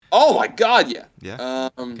Oh my God, yeah. Yeah.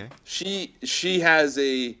 Okay. She has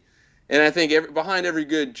and I think behind every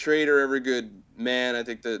good trader, every good man, I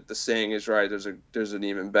think the saying is right. There's an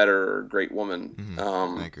even better or great woman.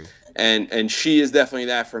 I agree. And she is definitely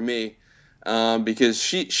that for me, because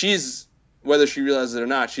she's whether she realizes it or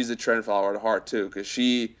not, she's a trend follower at heart too, because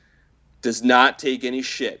she does not take any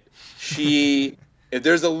shit. She If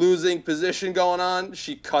there's a losing position going on,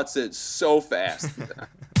 she cuts it so fast.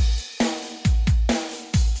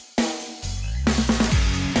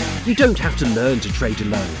 You don't have to learn to trade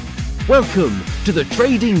alone. Welcome to the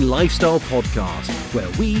Trading Lifestyle Podcast, where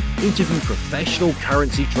we interview professional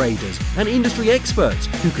currency traders and industry experts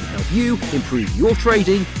who can help you improve your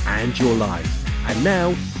trading and your life. And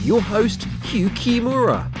now, your host, Hugh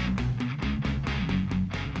Kimura.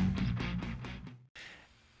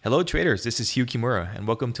 Hello, traders. This is Hugh Kimura, and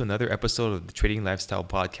welcome to another episode of the Trading Lifestyle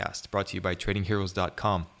Podcast, brought to you by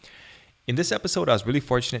TradingHeroes.com. In this episode, I was really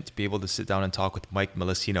fortunate to be able to sit down and talk with Mike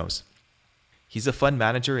Milicinos. He's a fund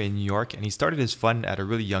manager in New York, and he started his fund at a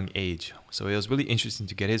really young age. So it was really interesting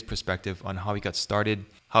to get his perspective on how he got started,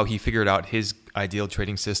 how he figured out his ideal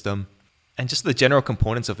trading system, and just the general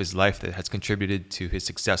components of his life that has contributed to his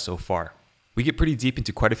success so far. We get pretty deep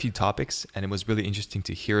into quite a few topics, and it was really interesting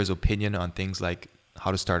to hear his opinion on things like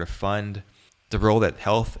how to start a fund, the role that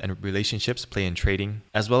health and relationships play in trading,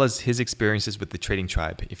 as well as his experiences with the Trading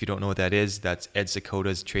Tribe. If you don't know what that is, that's Ed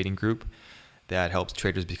Seykota trading group that helps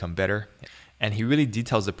traders become better. And he really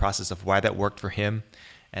details the process of why that worked for him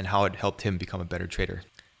and how it helped him become a better trader.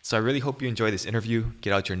 So I really hope you enjoy this interview.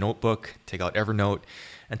 Get out your notebook, take out Evernote,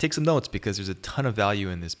 and take some notes because there's a ton of value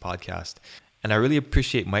in this podcast. And I really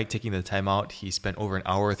appreciate Mike taking the time out. He spent over an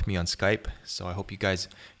hour with me on Skype, so I hope you guys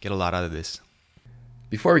get a lot out of this.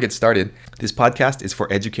 Before we get started, this podcast is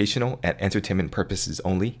for educational and entertainment purposes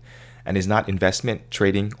only and is not investment,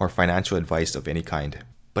 trading, or financial advice of any kind.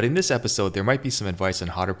 But in this episode, there might be some advice on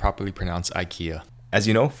how to properly pronounce IKEA. As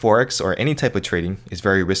you know, Forex or any type of trading is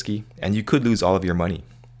very risky and you could lose all of your money.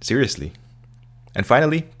 Seriously. And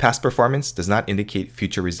finally, past performance does not indicate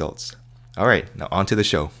future results. All right, now on to the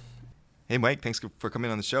show. Hey Mike, thanks for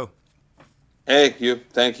coming on the show. Hey, Hugh.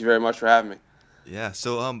 Thank you very much for having me. Yeah,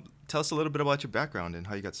 so tell us a little bit about your background and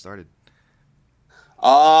how you got started.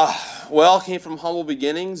 Well, came from humble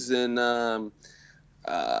beginnings in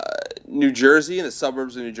New Jersey, in the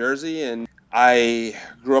suburbs of New Jersey, and I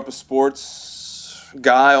grew up a sports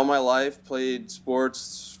guy all my life. Played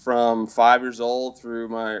sports from 5 years old through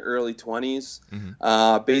my early 20s,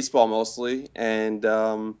 baseball mostly, and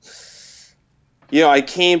I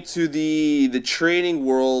came to the trading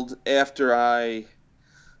world after a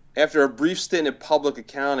brief stint in public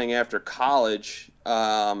accounting after college.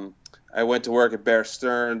 I went to work at Bear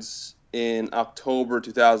Stearns in October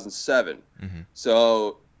 2007.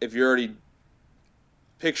 So if you're already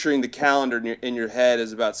picturing the calendar in your head,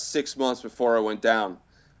 is about 6 months before I went down.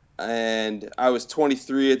 And I was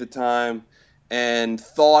 23 at the time and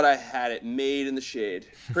thought I had it made in the shade.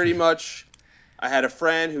 Pretty much, I had a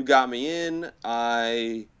friend who got me in.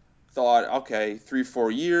 I thought, okay,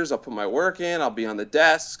 3-4 years, I'll put my work in, I'll be on the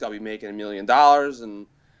desk, I'll be making $1 million, and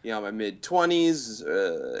my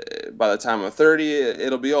mid-20s, by the time I'm 30,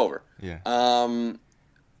 it'll be over. Yeah.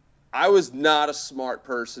 I was not a smart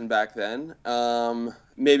person back then.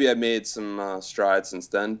 Maybe I made some strides since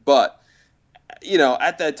then, but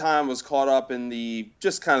at that time was caught up in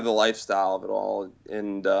just kind of the lifestyle of it all,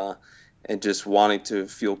 and just wanting to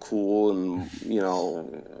feel cool and,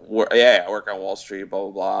 work on Wall Street, blah,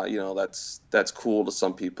 blah, blah. That's cool to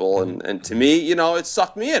some people. And to me, it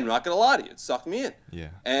sucked me in. I'm not going to lie to you. It sucked me in. Yeah.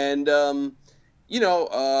 And,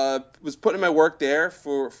 was putting my work there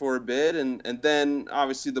for a bit. And then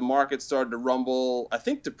obviously the market started to rumble, I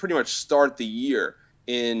think to pretty much start the year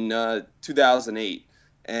in 2008.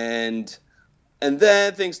 And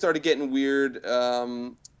then things started getting weird.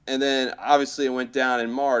 And then obviously it went down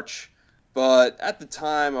in March. But at the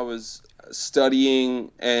time, I was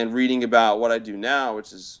studying and reading about what I do now,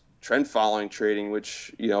 which is trend following trading,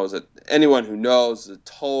 which, anyone who knows, is a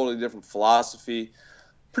totally different philosophy,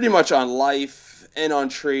 pretty much on life and on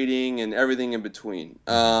trading and everything in between.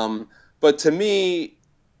 But to me,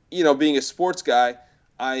 being a sports guy,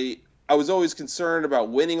 I was always concerned about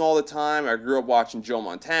winning all the time. I grew up watching Joe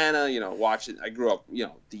Montana, I grew up,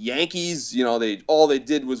 the Yankees, all they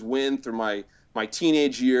did was win through my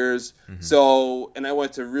teenage years. So, and I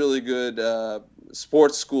went to really good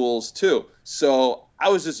sports schools too. So I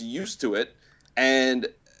was just used to it. And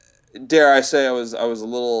dare I say, I was a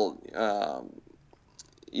little,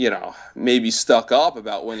 maybe stuck up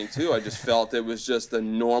about winning too. I just felt it was just a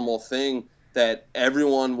normal thing that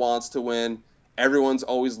everyone wants to win. Everyone's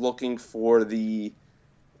always looking for the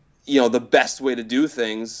the best way to do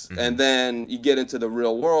things. And then you get into the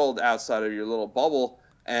real world outside of your little bubble,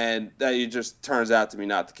 and that it just turns out to be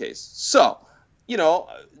not the case. So,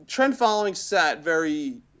 trend following sat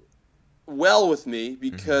very well with me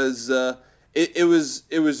because it was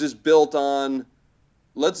just built on,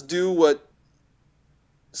 let's do what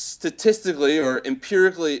statistically or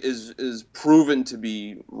empirically is proven to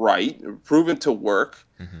be right, proven to work,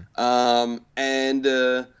 and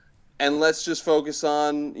let's just focus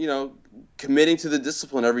on committing to the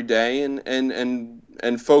discipline every day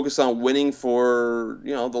and focus on winning for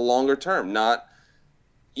the longer term. Not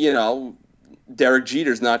Derek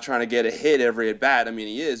Jeter's not trying to get a hit every at bat. I mean,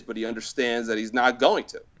 he is, but he understands that he's not going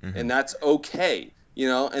to, and that's okay.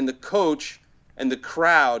 And the coach and the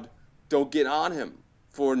crowd don't get on him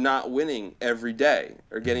for not winning every day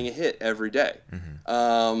or getting a hit every day.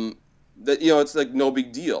 It's like no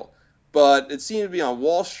big deal. But it seemed to be on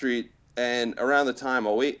Wall Street, and around the time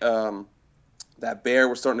that bear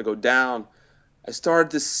was starting to go down, I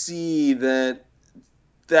started to see that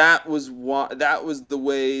was the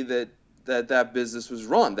way that business was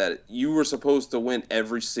run, that you were supposed to win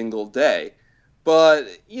every single day. But,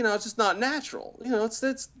 it's just not natural. That's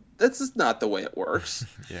just not the way it works.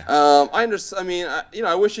 I understand. I mean,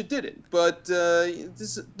 I wish it didn't, but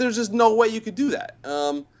there's just no way you could do that.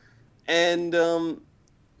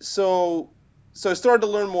 So I started to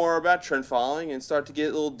learn more about trend following and start to get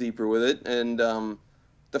a little deeper with it. And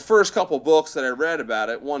the first couple books that I read about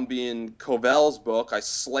it, one being Covell's book, I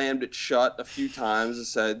slammed it shut a few times and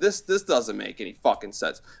said, this doesn't make any fucking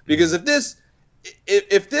sense. Because if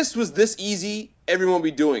this was this easy, everyone would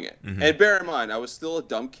be doing it. And bear in mind, I was still a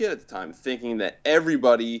dumb kid at the time, thinking that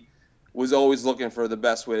everybody was always looking for the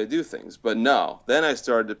best way to do things. But no. Then I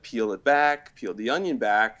started to peel the onion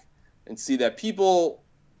back, and see that people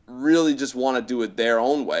really just want to do it their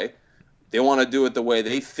own way. They want to do it the way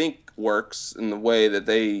they think works and the way that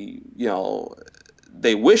they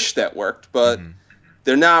wish that worked, but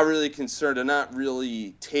they're not really concerned. They're not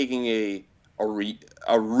really taking a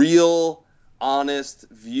real, honest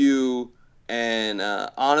view and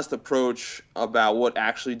honest approach about what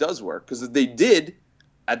actually does work. Because if they did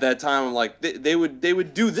at that time, I'm like, they would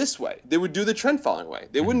do this way. They would do the trend following way.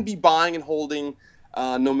 They wouldn't be buying and holding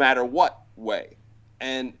no matter what way.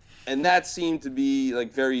 And that seemed to be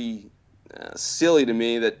like very silly to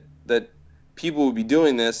me that people would be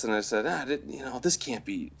doing this, and I said, this can't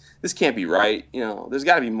be right. There's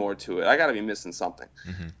got to be more to it. I got to be missing something.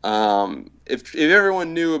 If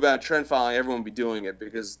everyone knew about trend following, everyone would be doing it,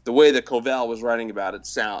 because the way that Covell was writing about it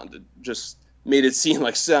just made it seem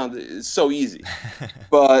like it's so easy.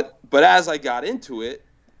 but as I got into it,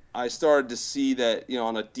 I started to see that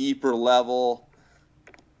on a deeper level,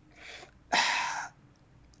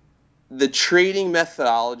 the trading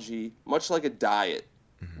methodology, much like a diet,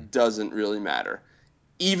 doesn't really matter,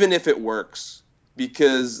 even if it works,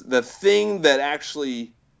 because the thing that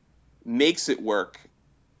actually makes it work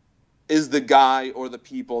is the guy or the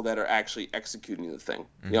people that are actually executing the thing.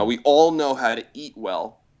 We all know how to eat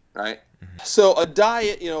well, right? So a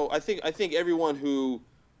diet, I think everyone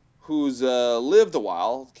who's lived a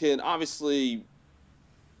while can obviously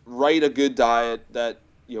write a good diet that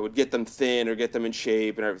would get them thin or get them in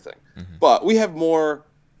shape and everything. But we have more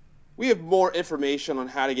information on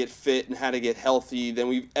how to get fit and how to get healthy than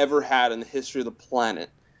we've ever had in the history of the planet.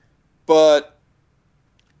 But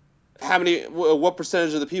what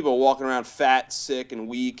percentage of the people are walking around fat, sick, and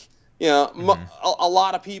weak? A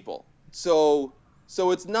lot of people. So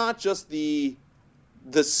it's not just the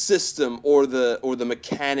system or the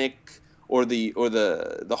mechanic or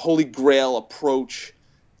the holy grail approach.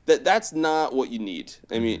 That's not what you need.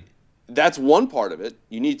 I mean, that's one part of it.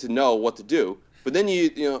 You need to know what to do, but then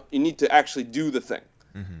you need to actually do the thing.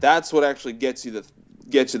 That's what actually gets you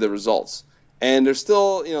the results. And there's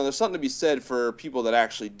still there's something to be said for people that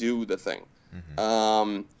actually do the thing.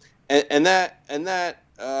 I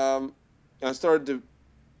started to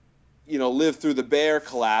live through the bear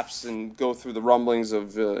collapse and go through the rumblings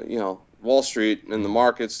of Wall Street and the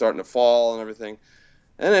market starting to fall and everything.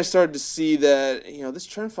 And I started to see that, this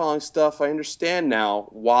trend following stuff, I understand now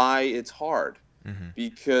why it's hard.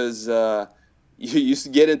 Because you used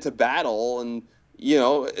to get into battle and,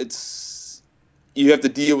 you have to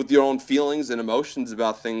deal with your own feelings and emotions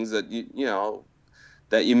about things that,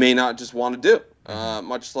 that you may not just want to do.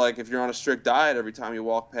 Much like if you're on a strict diet, every time you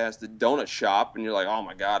walk past the donut shop and you're like, oh,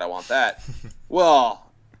 my God, I want that.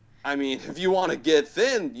 Well, I mean, if you want to get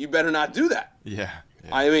thin, you better not do that. Yeah.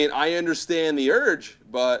 I mean, I understand the urge,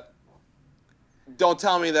 but don't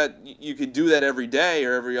tell me that you could do that every day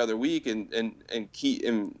or every other week and keep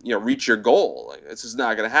and reach your goal. Like, it's just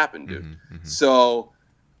not going to happen, dude. So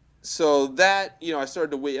so that, I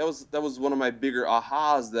started to wait. That was one of my bigger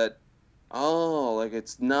ahas, that, oh, like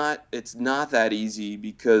it's not that easy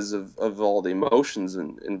because of all the emotions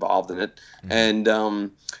involved in it. And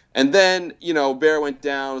then, Bear went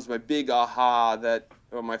down was my big aha,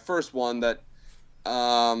 or my first one, that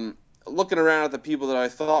looking around at the people that I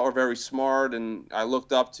thought were very smart and I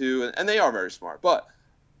looked up to, and they are very smart, but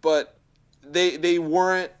they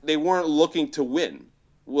weren't looking to win,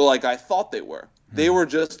 well, like I thought they were. They were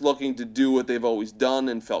just looking to do what they've always done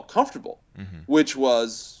and felt comfortable, which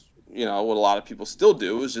was, what a lot of people still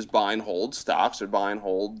do, is just buy and hold stocks or buy and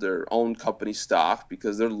hold their own company stock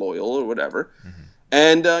because they're loyal or whatever.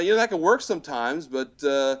 And that can work sometimes, but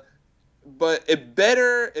it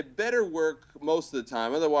better work most of the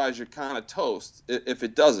time. Otherwise, you're kind of toast if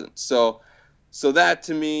it doesn't. So that,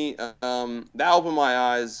 to me, that opened my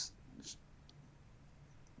eyes,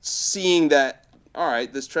 seeing that, all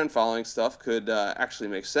right, this trend following stuff could actually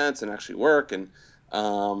make sense and actually work, and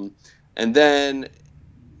then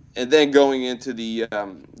going into the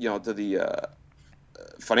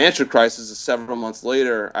financial crisis several months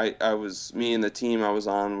later, me and the team I was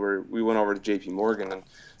on, where we went over to JP Morgan,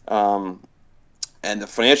 and the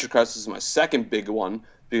financial crisis is my second big one,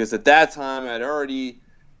 because at that time I'd already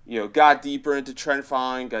got deeper into trend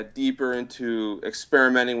following, got deeper into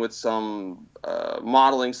experimenting with some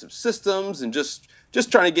modeling some systems, and just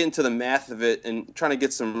trying to get into the math of it, and trying to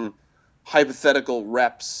get some hypothetical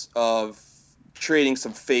reps of trading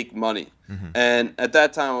some fake money. And at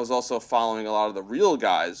that time I was also following a lot of the real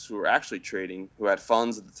guys who were actually trading, who had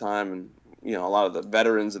funds at the time, and a lot of the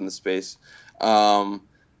veterans in the space.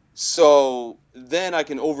 So then I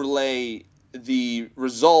can overlay the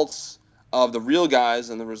results of the real guys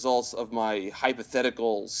and the results of my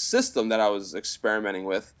hypothetical system that I was experimenting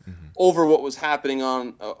with over what was happening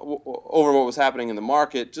in the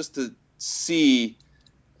market, just to see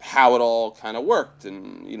how it all kind of worked,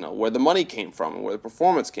 and where the money came from and where the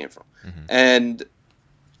performance came from. And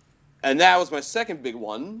that was my second big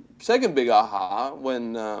aha,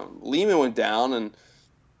 when Lehman went down and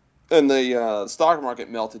the stock market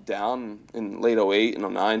melted down in late 08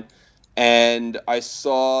 and 09, and I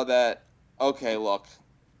saw that, okay, look,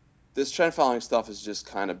 this trend following stuff is just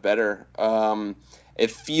kind of better. It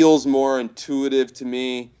feels more intuitive to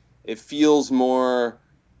me. It feels more,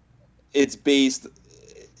 it's based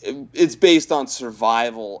on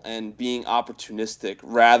survival and being opportunistic,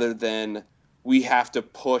 rather than we have to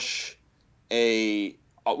push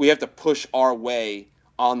our way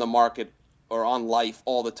on the market or on life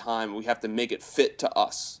all the time. We have to make it fit to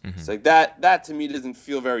us. It's like that to me doesn't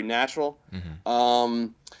feel very natural.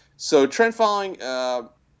 So trend following,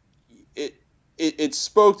 it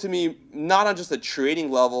spoke to me not on just a trading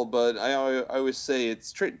level, but I always say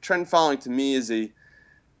it's trend following to me is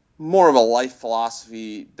more of a life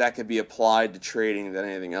philosophy that could be applied to trading than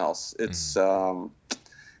anything else. It's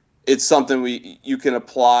something you can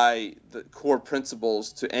apply the core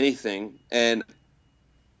principles to anything, and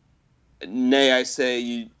I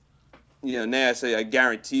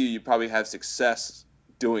guarantee you probably have success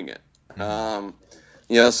doing it.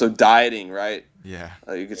 So dieting, right? Yeah.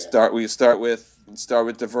 We could start with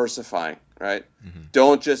diversifying, right?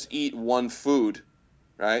 Don't just eat one food,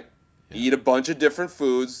 right? Yeah. Eat a bunch of different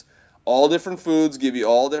foods. All different foods give you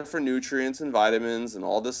all different nutrients and vitamins and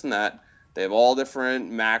all this and that. They have all different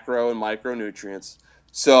macro and micronutrients.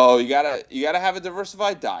 So you gotta have a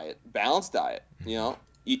diversified diet, balanced diet. You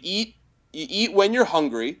eat when you're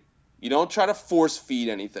hungry. You don't try to force feed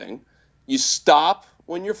anything. You stop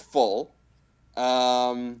when you're full.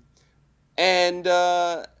 Other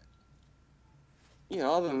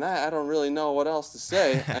than that, I don't really know what else to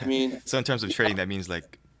say. I mean, so in terms of trading, that means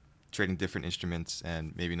like trading different instruments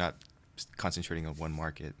and maybe not concentrating on one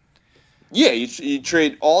market. Yeah, you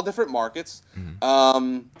trade all different markets,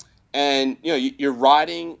 and you're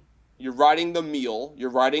riding the meal, you're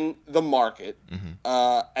riding the market,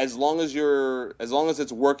 as long as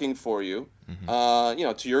it's working for you,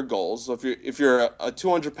 to your goals. So if you're a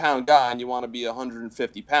 200-pound guy and you want to be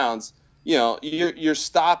 150 pounds, your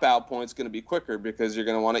stop out point is going to be quicker because you're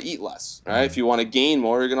going to want to eat less, right? If you want to gain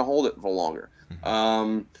more, you're going to hold it for longer.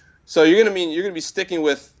 So you're going to be sticking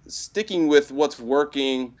with what's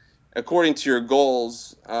working according to your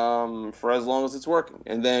goals for as long as it's working.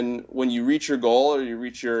 And then when you reach your goal, or you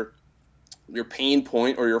reach your pain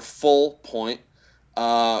point or your full point,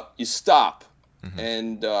 you stop,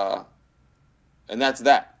 and that's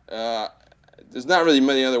that. There's not really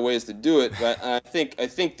many other ways to do it, but I think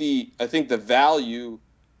the value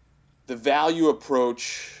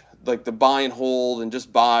approach, like the buy and hold and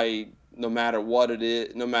just buy no matter what it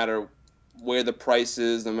is, no matter where the price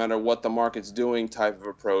is, no matter what the market's doing type of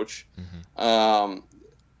approach.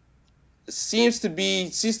 Seems to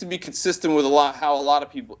be consistent with how a lot of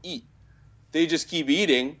people eat. They just keep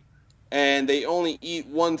eating, and they only eat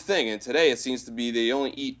one thing. And today it seems to be they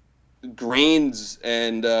only eat grains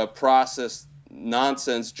and processed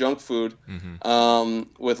nonsense junk food,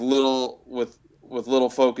 with little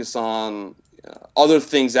focus on other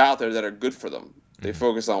things out there that are good for them. They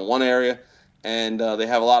focus on one area, and they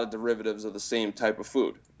have a lot of derivatives of the same type of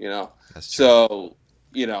food. That's true. So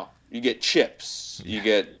you get chips, you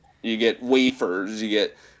get wafers, you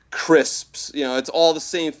get crisps. It's all the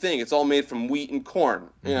same thing. It's all made from wheat and corn.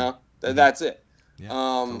 That's it. Yeah,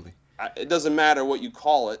 totally. It doesn't matter what you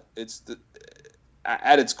call it.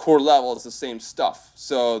 At its core level, it's the same stuff.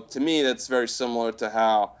 So to me, that's very similar to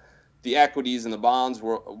how the equities in the bond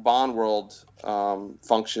world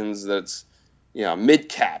functions. That's mid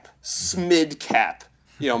cap, smid cap,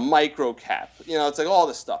 micro cap. It's like all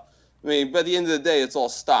this stuff. I mean, by the end of the day, it's all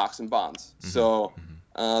stocks and bonds. So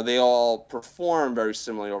they all perform very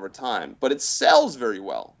similarly over time, but it sells very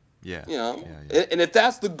well. Yeah. And if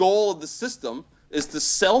that's the goal of the system, is to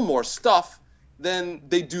sell more stuff, then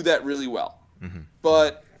they do that really well.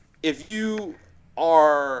 But if you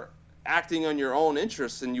are acting on your own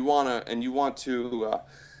interests and you want to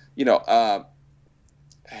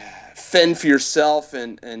fend for yourself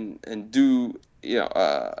and do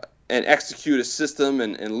and execute a system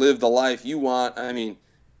and live the life you want, I mean,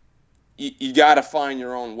 you got to find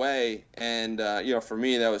your own way. And for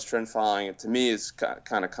me, that was trend following. And to me, it's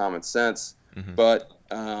kind of common sense. But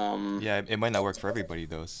it might not work for everybody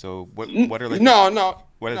though. So what are like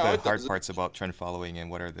what are the hard parts about trend following,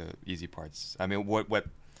 and what are the easy parts? I mean, what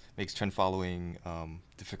makes trend following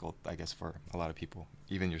difficult, I guess, for a lot of people,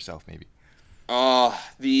 even yourself maybe?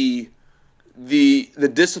 The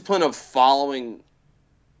discipline of following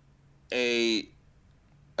a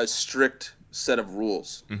strict set of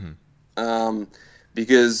rules.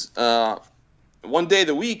 Because one day of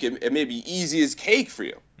the week it may be easy as cake for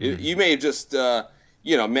you. You may have just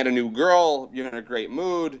met a new girl, you're in a great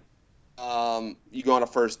mood, you go on a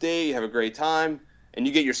first date, you have a great time, and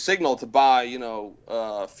you get your signal to buy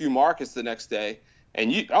a few markets the next day,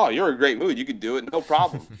 and you're in a great mood, you can do it, no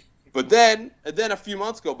problem. But then a few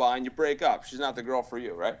months go by and you break up. She's not the girl for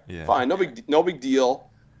you, right? Yeah. Fine, no big deal.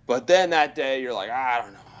 But then that day you're like, I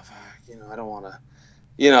don't know, I don't want to.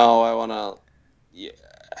 I want to. Yeah,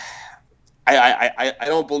 I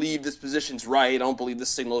don't believe this position's right. I don't believe this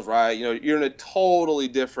signal's right. You're in a totally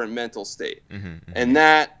different mental state, and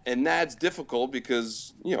that's difficult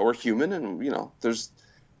because we're human, and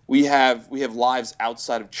we have lives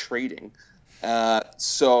outside of trading,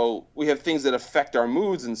 so we have things that affect our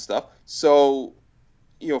moods and stuff. So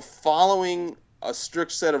following a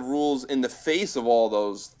strict set of rules in the face of all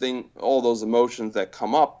those emotions that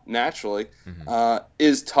come up naturally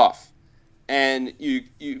is tough. And you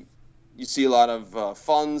see a lot of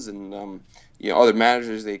funds and other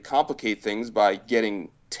managers, they complicate things by getting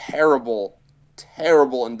terrible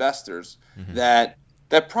investors that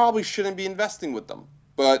probably shouldn't be investing with them.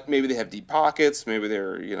 But maybe they have deep pockets. Maybe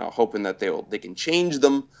they're hoping that they can change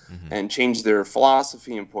them and change their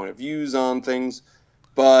philosophy and point of views on things.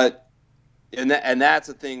 But and that's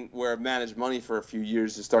a thing where I've managed money for a few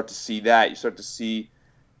years. You start to see that. You start to see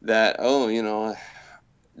that,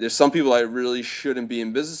 there's some people I really shouldn't be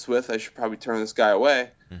in business with. I should probably turn this guy away.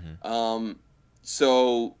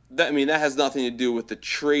 So that has nothing to do with the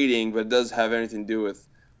trading, but it does have anything to do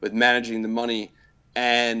with managing the money.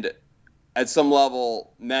 And at some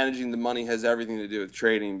level, managing the money has everything to do with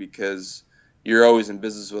trading, because you're always in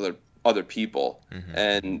business with other people,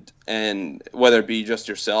 and whether it be just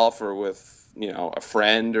yourself or with a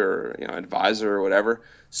friend or advisor or whatever.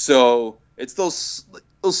 So it's those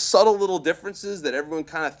subtle little differences that everyone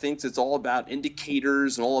kind of thinks it's all about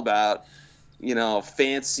indicators and all about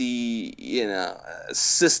fancy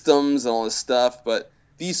systems and all this stuff. But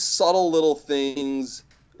these subtle little things,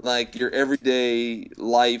 like your everyday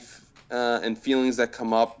life and feelings that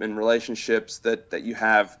come up in relationships that you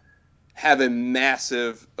have a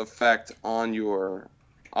massive effect on your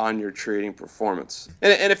trading performance.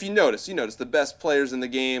 And if you notice the best players in the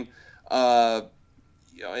game,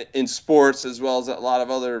 in sports as well as a lot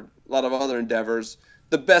of other endeavors,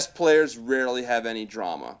 the best players rarely have any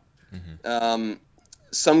drama.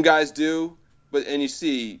 Some guys do, and you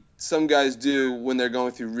see some guys do when they're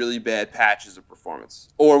going through really bad patches of performance,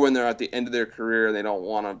 or when they're at the end of their career and they don't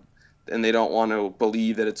want to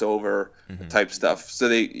believe that it's over, type stuff. So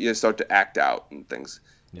they start to act out and things.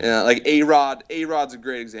 Like A-Rod's a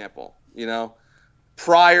great example.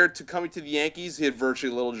 Prior to coming to the Yankees, he had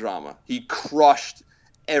virtually little drama. He crushed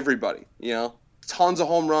everybody, tons of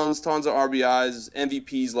home runs, tons of RBIs,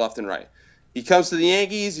 MVPs left and right. He comes to the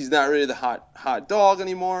Yankees. He's not really the hot dog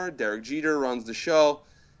anymore. Derek Jeter runs the show.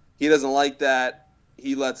 He doesn't like that.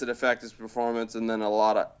 He lets it affect his performance, and then a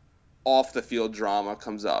lot of off-the-field drama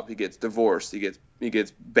comes up. He gets divorced. He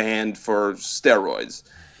gets banned for steroids.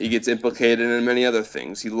 He gets implicated in many other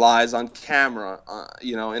things. He lies on camera,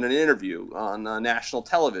 in an interview on national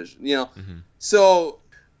television. So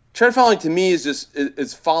trend following to me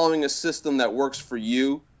is following a system that works for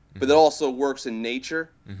you, but that also works in nature.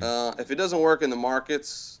 If it doesn't work in the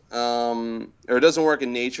markets, or it doesn't work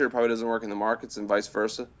in nature, it probably doesn't work in the markets, and vice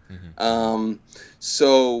versa.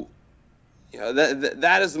 So,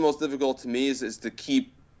 that is the most difficult to me is to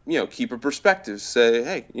keep a perspective. Say,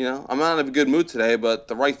 hey, I'm not in a good mood today, but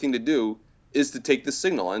the right thing to do is to take the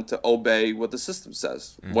signal and to obey what the system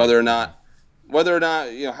says, whether or not,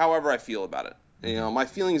 however I feel about it. My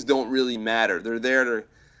feelings don't really matter. They're there to,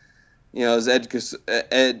 as Ed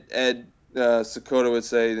Seykota would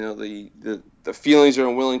say, the feelings you're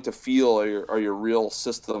unwilling to feel are your real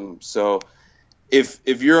system. So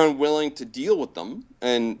if you're unwilling to deal with them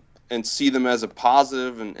and see them as a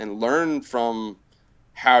positive and learn from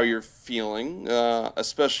how you're feeling,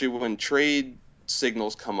 especially when trade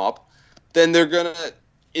signals come up, then they're going to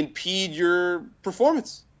impede your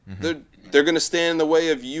performance. They're going to stand in the way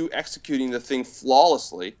of you executing the thing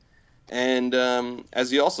flawlessly. And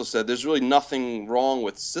as he also said, there's really nothing wrong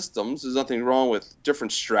with systems. There's nothing wrong with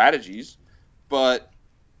different strategies. But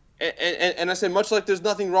and I say, much like there's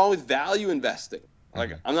nothing wrong with value investing.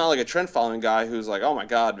 Like, I'm not like a trend following guy who's like, oh my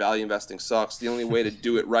God, value investing sucks. The only way to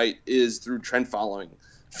do it right is through trend following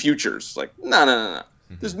futures. Like, no.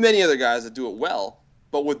 There's many other guys that do it well,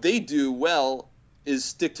 but what they do well is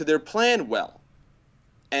stick to their plan well.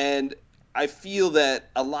 And I feel that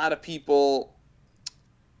a lot of people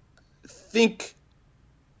a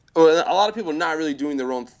lot of people are not really doing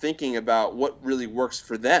their own thinking about what really works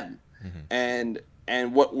for them, and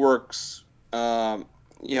what works,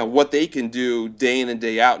 what they can do day in and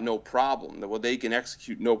day out, no problem. What they can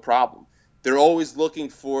execute, no problem. They're always looking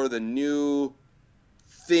for the new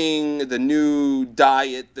thing, the new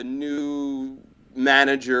diet, the new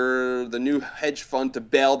manager, the new hedge fund to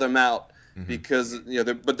bail them out, because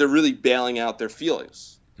they're really bailing out their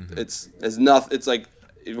feelings. It's like,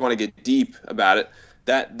 if you want to get deep about it,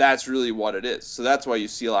 that's really what it is. So that's why you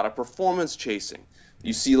see a lot of performance chasing.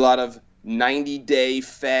 You see a lot of 90-day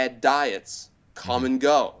fad diets come and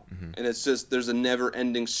go. And it's just, there's a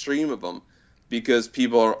never-ending stream of them because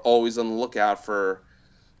people are always on the lookout for,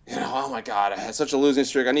 oh my God, I had such a losing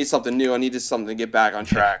streak. I need something new. I need something to get back on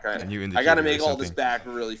track. I got to make all this back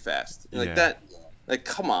really fast. Like that. Like,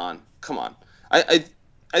 come on. I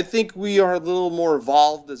think we are a little more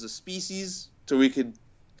evolved as a species, so we could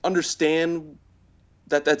understand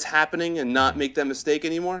that that's happening and not make that mistake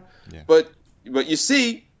anymore. But you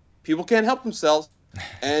see, people can't help themselves,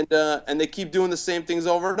 and they keep doing the same things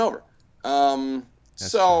over and over. The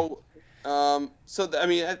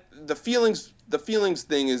feelings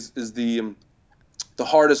thing is the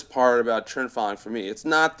hardest part about trend following for me. It's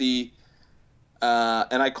not the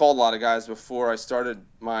and I called a lot of guys before I started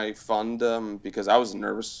my fund because I was a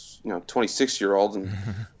nervous, 26-year-old, and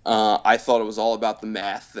I thought it was all about the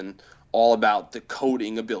math and all about the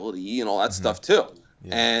coding ability and all that stuff too.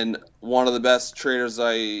 And one of the best traders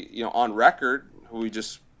on record, who we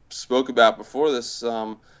just spoke about before this,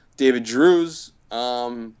 David Drews,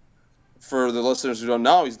 for the listeners who don't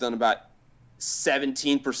know, he's done about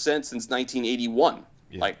 17% since 1981.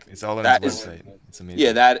 Like, it's all on his website. It's amazing.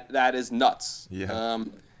 Yeah, that is nuts.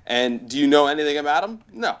 And do you know anything about him?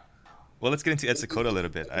 No. Well, let's get into Ed Seykota a little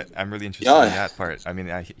bit. I'm really interested in that part. I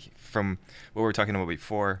mean, from what we were talking about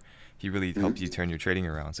before, he really helped you turn your trading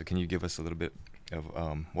around. So can you give us a little bit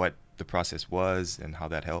of what the process was and how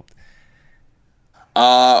that helped?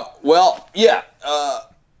 And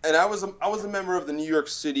I was a member of the New York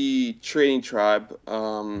City Trading Tribe,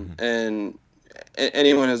 and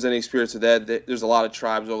anyone who has any experience with that, there's a lot of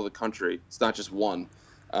tribes over the country. It's not just one.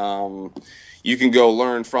 You can go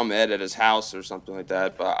learn from Ed at his house or something like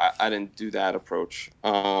that, but I didn't do that approach.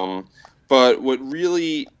 But what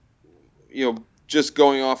really, just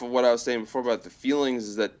going off of what I was saying before about the feelings,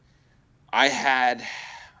 is that I had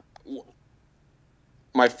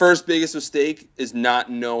my first biggest mistake is not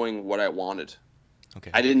knowing what I wanted.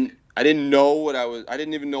 Okay. I didn't know what I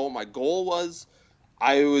didn't even know what my goal was.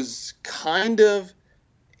 I was kind of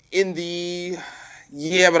in the,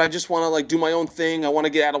 but I just want to do my own thing. I want to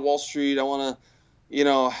get out of Wall Street. I want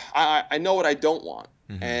to, I know what I don't want.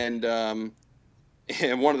 And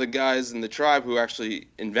one of the guys in the tribe who actually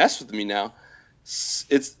invests with me now,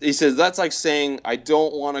 he says that's like saying I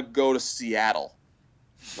don't want to go to Seattle.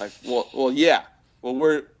 Like, well, yeah.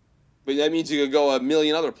 Well, but that means you could go a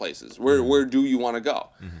million other places. Where do you want to go?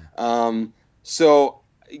 So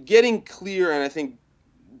getting clear, and I think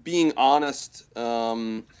being honest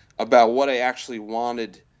about what I actually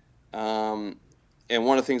wanted. And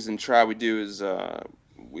one of the things in Tribe we do is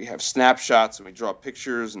we have snapshots and we draw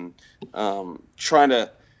pictures and try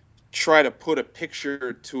to put a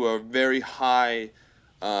picture to a very high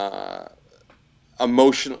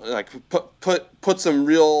emotion, like put some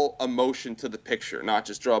real emotion to the picture, not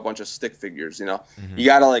just draw a bunch of stick figures. You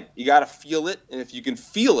gotta feel it, and if you can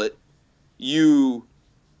feel it, you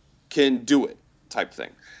can do it, type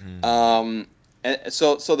thing. And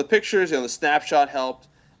so the pictures, the snapshot helped,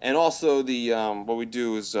 and also the what we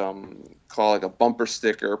do is call like a bumper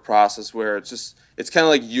sticker process, where it's kind of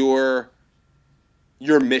like your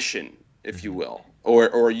mission, if you will,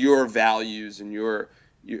 or your values and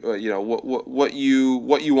what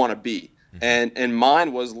you want to be. And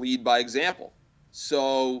mine was lead by example.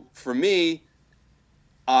 So for me,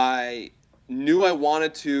 I knew I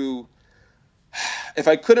wanted to, if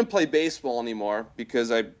I couldn't play baseball anymore because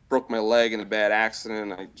I broke my leg in a bad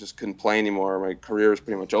accident, I just couldn't play anymore. My career was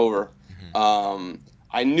pretty much over.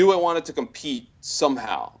 I knew I wanted to compete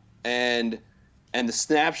somehow, and the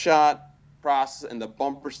snapshot process and the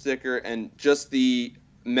bumper sticker and just the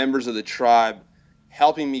members of the tribe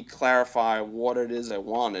helping me clarify what it is I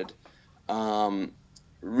wanted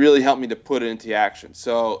really helped me to put it into action.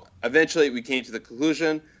 So eventually we came to the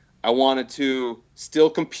conclusion I wanted to still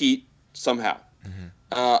compete somehow.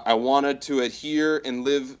 I wanted to adhere and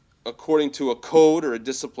live according to a code or a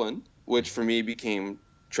discipline, which for me became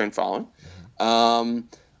trend following.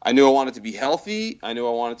 I knew I wanted to be healthy. I knew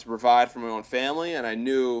I wanted to provide for my own family, and I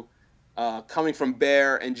knew coming from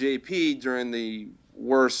Bear and JP during the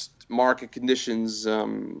worst market conditions,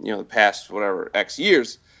 the past X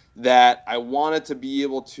years, that I wanted to be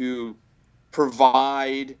able to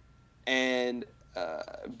provide and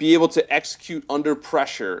be able to execute under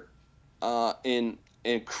pressure in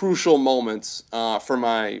crucial moments for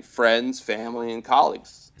my friends, family, and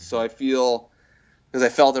colleagues. So I feel, because I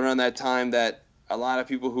felt around that time that a lot of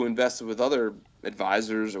people who invested with other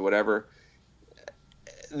advisors or whatever,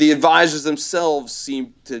 the advisors themselves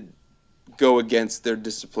seemed to go against their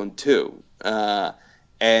discipline too.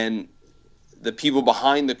 And the people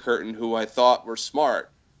behind the curtain who I thought were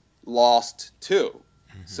smart lost too.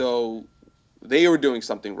 So they were doing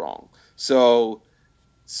something wrong. So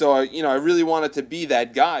I really wanted to be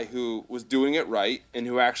that guy who was doing it right and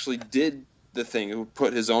who actually did the thing, who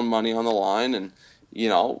put his own money on the line. And,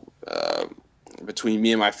 between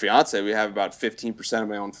me and my fiance, we have about 15% of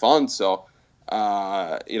my own funds. So,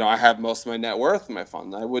 I have most of my net worth in my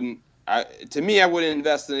fund. I wouldn't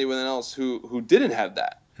invest in anyone else who didn't have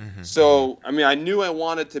that. So, I knew I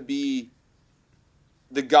wanted to be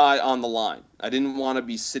the guy on the line. I didn't want to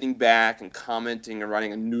be sitting back and commenting and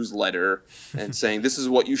writing a newsletter and saying this is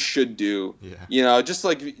what you should do. Yeah. Just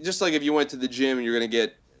like if you went to the gym and you're going to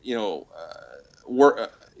get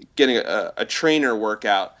getting a trainer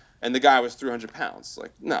workout and the guy was 300 pounds.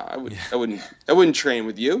 Like, no, I wouldn't train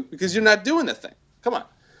with you because you're not doing the thing. Come on.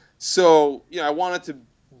 So I wanted to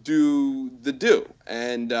do the do,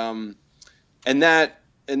 and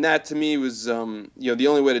that to me was the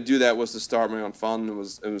only way to do that was to start my own fund. It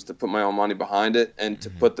was to put my own money behind it and to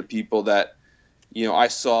put the people that I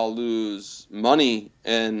saw lose money,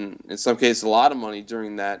 and in some cases a lot of money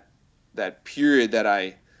during that period that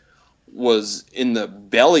I was in the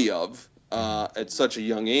belly of at such a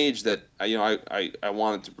young age, that I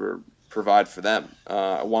wanted to provide for them.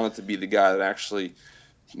 I wanted to be the guy that actually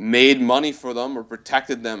made money for them or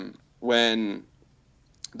protected them when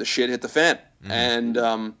the shit hit the fan. And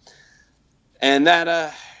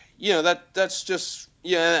that that's just,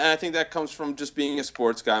 and I think that comes from just being a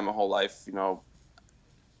sports guy my whole life.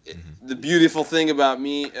 The beautiful thing about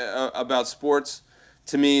me about sports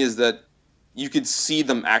to me is that you could see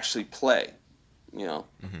them actually play. And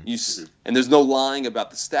there's no lying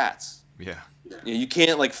about the stats. You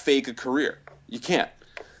can't fake a career. You can't.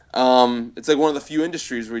 It's like one of the few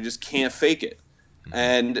industries where you just can't fake it.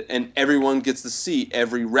 And everyone gets to see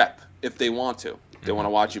every rep if they want to. If they want to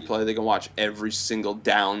watch you play, they can watch every single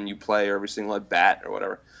down you play or every single at bat or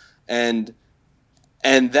whatever. And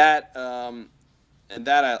that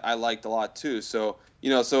I liked a lot too. So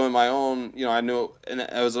in my own, I knew, and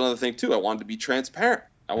that was another thing too. I wanted to be transparent.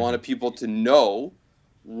 I wanted people to know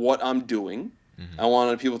what I'm doing. I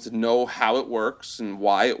wanted people to know how it works and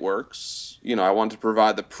why it works. I wanted to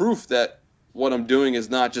provide the proof that what I'm doing is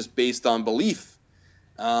not just based on belief.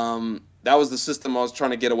 That was the system I was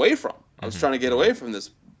trying to get away from. I was trying to get away from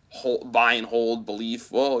this buy and hold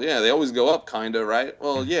belief. Well, yeah, they always go up, kind of, right?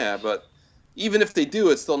 Well, yeah, but even if they do,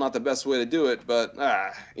 it's still not the best way to do it. But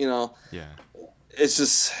Yeah. It's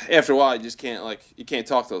just after a while you just can't you can't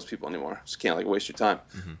talk to those people anymore. Just can't waste your time.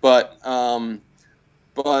 Mm-hmm. But I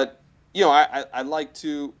like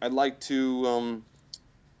to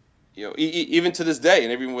even to this day,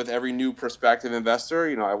 and even with every new prospective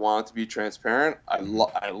investor, I want to be transparent. I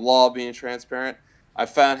love being transparent. I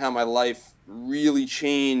found how my life really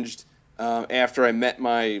changed after I met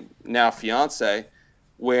my now fiance,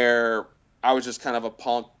 where I was just kind of a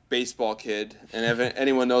punk baseball kid. And if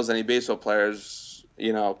anyone knows any baseball players,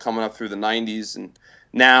 coming up through the 90s, and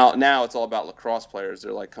now it's all about lacrosse players.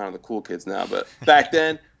 They're like kind of the cool kids now. But back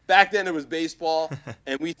then it was baseball,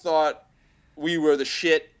 and we thought we were the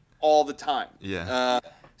shit all the time. Yeah.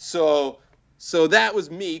 So that was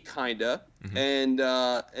me, kinda. Mm-hmm. And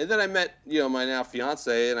then I met my now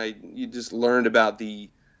fiance, and you just learned about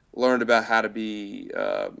how to be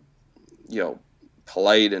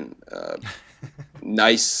polite and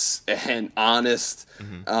nice and honest,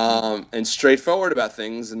 and straightforward about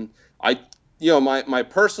things. And my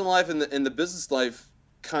personal life and the business life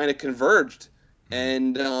kind of converged,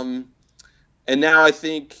 and now I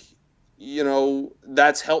think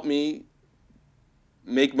that's helped me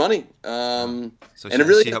make money. So and it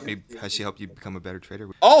really has she helped you become a better trader?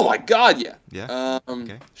 Oh my God, yeah. Yeah.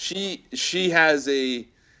 Okay. She has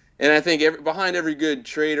and I think behind every good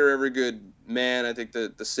trader, every good man, I think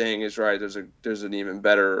the saying is right. There's an even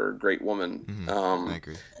better or great woman. I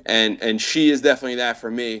agree. And she is definitely that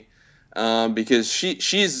for me, because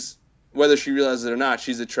she's, whether she realizes it or not,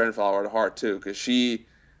 she's a trend follower at heart too, because she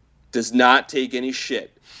does not take any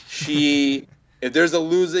shit. If there's a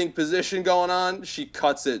losing position going on, she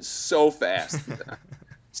cuts it so fast.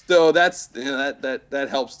 So that's that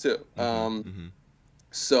helps too.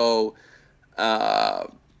 So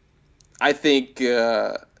I think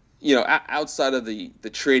outside of the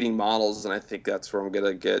trading models, and I think that's where I'm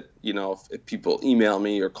gonna get if people email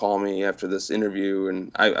me or call me after this interview,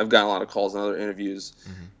 and I've gotten a lot of calls and other interviews.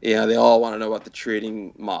 They all want to know about the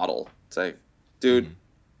trading model. It's like, dude,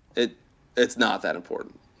 it's not that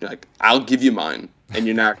important. Like, I'll give you mine, and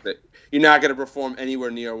you're not gonna perform anywhere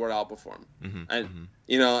near where I'll perform, and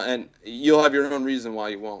you'll have your own reason why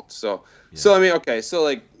you won't. So I mean, okay, so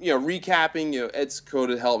recapping, Ed's code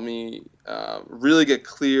had helped me really get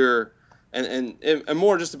clear, and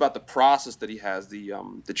more just about the process that he has,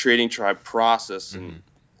 the Trading Tribe process. And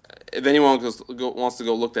if anyone wants to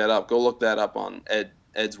go look that up, on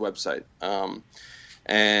Ed's website,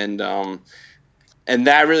 and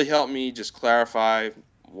that really helped me just clarify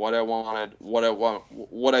what I wanted,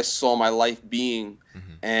 what I saw my life being,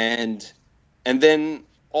 and then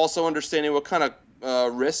also understanding what kind of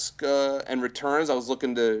risk and returns I was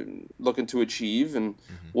looking to achieve, and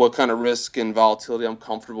what kind of risk and volatility I'm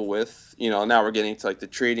comfortable with. Now we're getting to the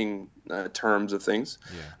trading terms of things.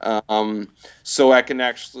 So I can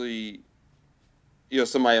actually,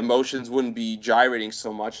 so my emotions wouldn't be gyrating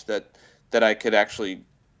so much that I could actually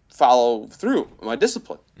follow through my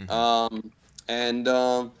discipline. And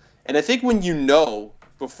I think when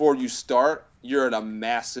before you start, you're at a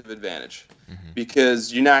massive advantage,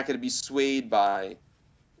 because you're not going to be swayed by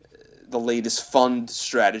the latest fund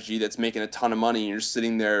strategy that's making a ton of money, and you're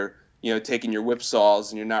sitting there, taking your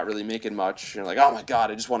whipsaws, and you're not really making much. You're like, oh my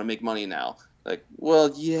God, I just want to make money now. Like,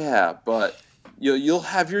 well, yeah, but you'll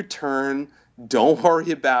have your turn. Don't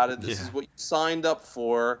worry about it. This is what you signed up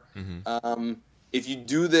for. If you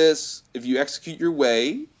do this, if you execute your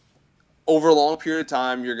way over a long period of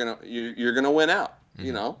time, you're gonna win out.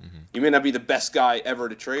 You may not be the best guy ever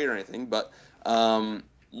to trade or anything, but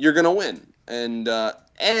you're gonna win. And the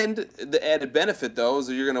added benefit though is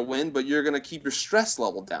that you're gonna win, but you're gonna keep your stress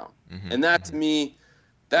level down. And that to me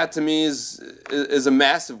is a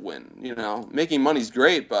massive win. Making money is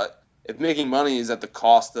great, but if making money is at the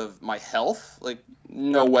cost of my health,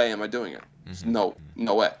 no way am I doing it. No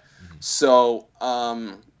way. So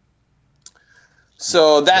I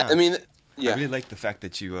really like the fact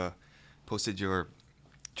that you posted your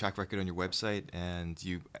track record on your website, and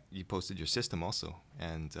you posted your system also,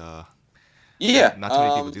 and not too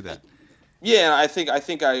many people do that. Yeah, I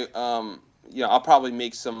think I'll probably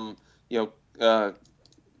make some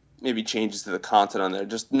maybe changes to the content on there,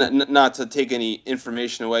 just not to take any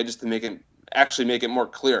information away, just to make it more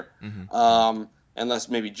clear. And less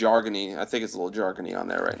maybe jargony. I think it's a little jargony on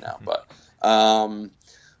there right now, but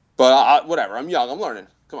whatever. I'm young. I'm learning.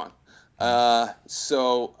 Come on.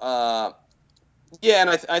 And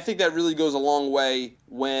I think that really goes a long way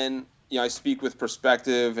when I speak with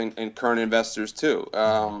prospective and current investors too.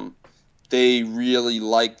 they really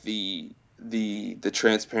like the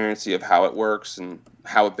transparency of how it works and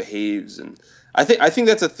how it behaves. And I think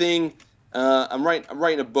that's a thing. I'm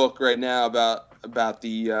writing a book right now about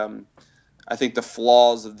the I think the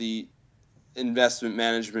flaws of the investment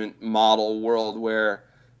management model world, where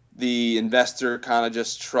the investor kind of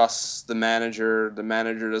just trusts the manager. The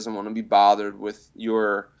manager doesn't want to be bothered with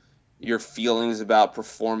your feelings about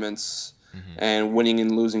performance and winning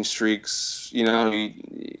and losing streaks.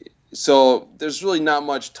 So there's really not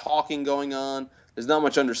much talking going on. There's not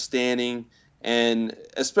much understanding, and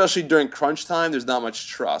especially during crunch time, there's not much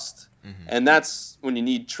trust. And that's when you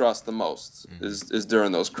need trust the most, is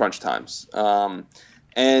during those crunch times.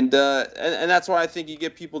 And that's why I think you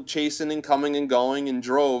get people chasing and coming and going in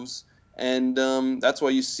droves, and that's why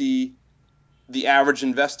you see the average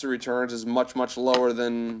investor returns is much, much lower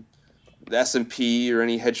than the S&P or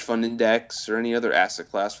any hedge fund index or any other asset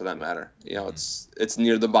class for that matter. It's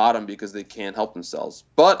near the bottom because they can't help themselves.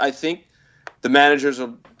 But I think the managers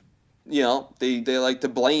are, they like to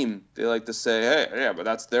blame. They like to say, hey, yeah, but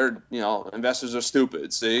that's their, investors are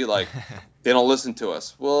stupid. See, like they don't listen to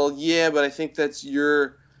us. Well, yeah, but I think that's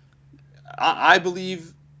I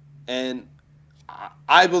believe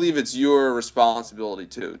it's your responsibility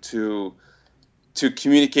to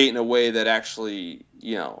communicate in a way that actually,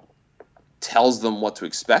 tells them what to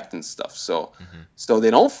expect and stuff. So they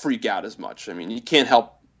don't freak out as much. I mean, you can't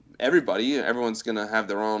help everybody. Everyone's going to have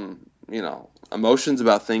their own, emotions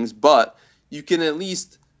about things, but you can at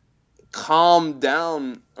least calm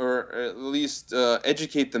down, or at least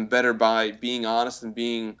educate them better by being honest and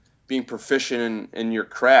being proficient in your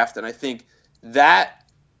craft. And I think that,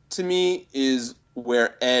 to me, is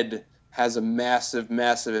where Ed has a massive,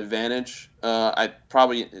 massive advantage. I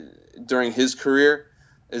probably during his career,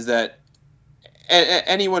 is that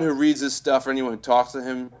anyone who reads his stuff or anyone who talks to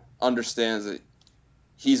him understands that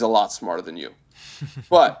he's a lot smarter than you.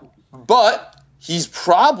 But he's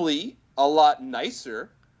probably a lot nicer,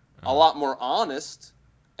 a lot more honest,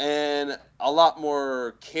 and a lot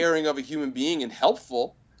more caring of a human being and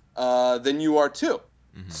helpful than you are too.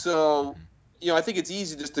 So, I think it's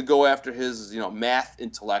easy just to go after his, math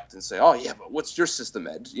intellect and say, oh yeah, but what's your system,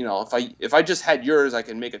 Ed? If I just had yours, I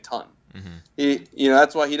can make a ton.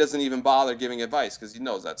 That's why he doesn't even bother giving advice, because he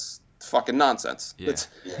knows that's fucking nonsense. Yeah.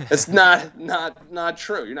 It's not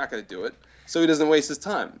true. You're not going to do it. So he doesn't waste his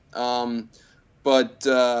time. But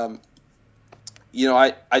I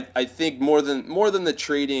think more than the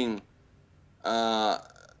trading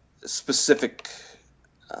specific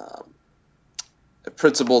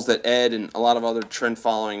principles that Ed and a lot of other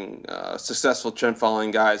successful trend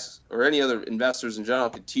following guys, or any other investors in general,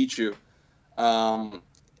 could teach you,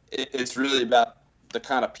 it's really about the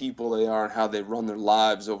kind of people they are and how they run their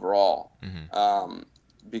lives overall.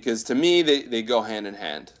 Because to me, they go hand in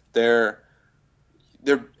hand.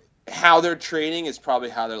 How they're trading is probably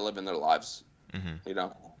how they're living their lives.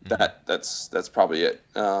 That's probably it.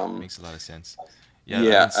 Makes a lot of sense.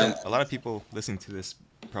 Yeah. A lot of people listening to this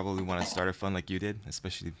probably want to start a fund like you did,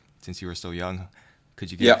 especially since you were so young.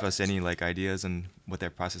 Could you give us any ideas on what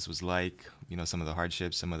that process was like? Some of the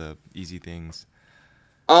hardships, some of the easy things.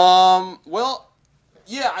 Well,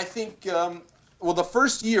 yeah, I think the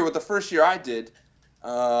first year I did,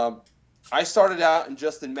 I started out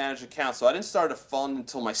in managed accounts, so I didn't start a fund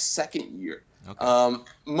until my second year. Okay.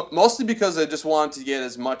 Mostly because I just wanted to get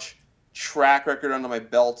as much track record under my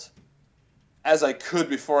belt as I could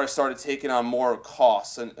before I started taking on more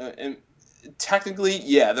costs. And technically,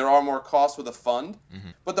 yeah, there are more costs with a fund,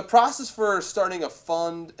 but the process for starting a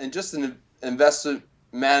fund and just an investment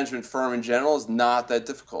management firm in general is not that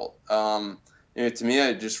difficult. To me,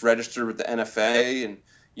 I just registered with the NFA, and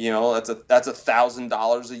that's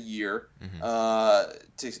 $1,000 a year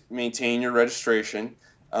to maintain your registration.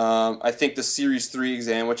 I think the Series 3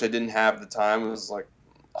 exam, which I didn't have at the time, was like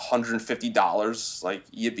 $150. Like,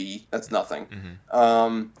 yippee, that's nothing.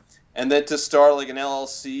 And then to start like an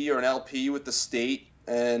LLC or an LP with the state,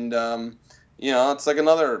 and it's like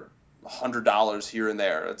another $100 here and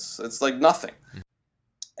there. It's like nothing.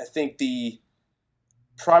 I think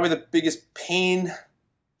probably the biggest pain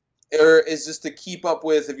is just to keep up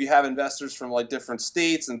with, if you have investors from like different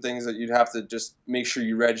states and things, that you'd have to just make sure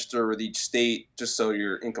you register with each state just so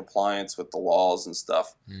you're in compliance with the laws and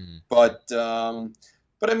stuff. But I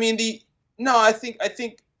mean, I think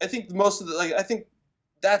most of I think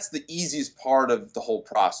that's the easiest part of the whole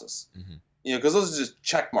process. Because those are just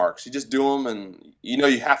check marks. You just do them, and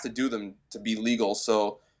you have to do them to be legal.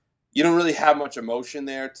 So you don't really have much emotion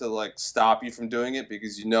there to like stop you from doing it,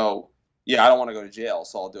 because I don't want to go to jail,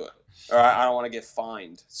 so I'll do it. or I don't want to get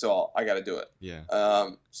fined, so I got to do it. Yeah.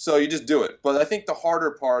 So you just do it. But I think the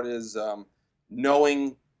harder part is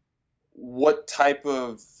knowing what type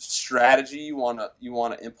of strategy you want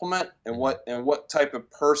to implement, and what type of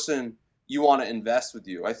person you want to invest with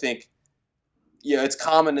you. I think, it's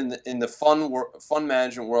common in the fund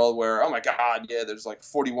management world where, oh my God, there's like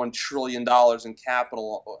 $41 trillion in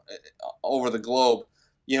capital over the globe.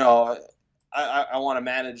 I want to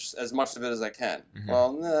manage as much of it as I can. Mm-hmm.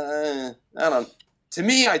 Well, I don't. To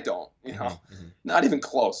me, I don't. Not even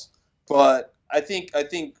close. But I think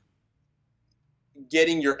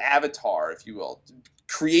getting your avatar, if you will,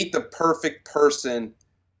 create the perfect person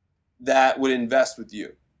that would invest with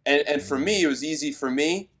you. And for me, it was easy for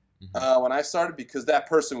me when I started, because that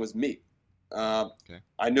person was me. Okay.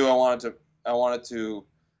 I knew I wanted to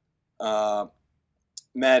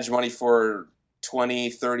manage money for 20,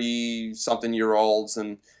 30 something year olds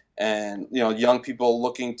and young people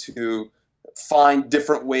looking to find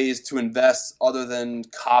different ways to invest other than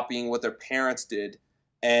copying what their parents did.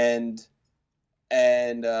 And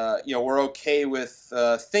we're okay with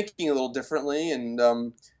thinking a little differently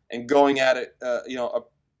and going at it,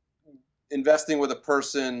 investing with a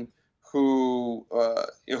person who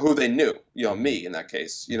they knew, me in that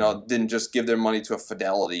case, didn't just give their money to a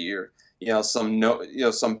Fidelity or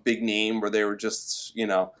some big name where they were just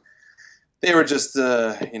a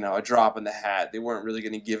drop in the hat. They weren't really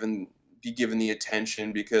going to be given the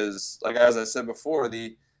attention, because, like, as I said before,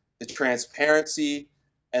 the transparency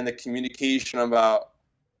and the communication about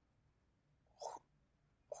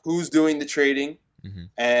who's doing the trading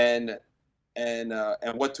and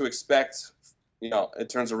what to expect, in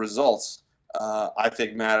terms of results, I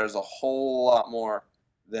think matters a whole lot more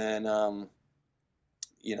than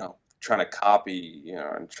trying to copy,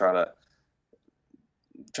 and try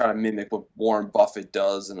to mimic what Warren Buffett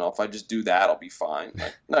does, and if I just do that, I'll be fine.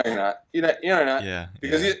 Like, no, you're not. You're not. Yeah.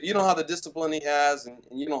 Because you don't have the discipline he has, and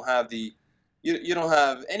you don't have you don't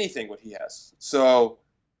have anything what he has. So,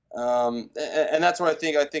 and that's where I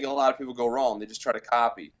think a lot of people go wrong. They just try to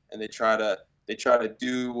copy, and they try to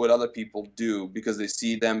do what other people do because they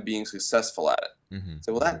see them being successful at it.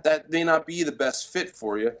 So, well, that may not be the best fit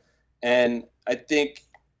for you. And I think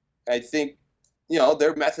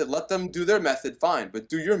their method, let them do their method, fine, but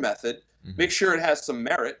do your method. Make sure it has some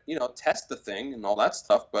merit, test the thing and all that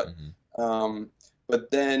stuff. But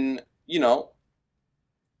then,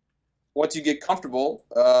 once you get comfortable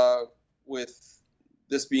with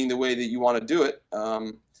this being the way that you want to do it,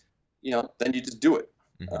 then you just do it.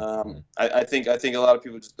 I think a lot of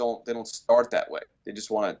people just don't start that way. They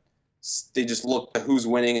just look at who's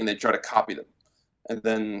winning and they try to copy them, and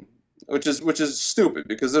then which is stupid,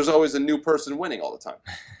 because there's always a new person winning all the time,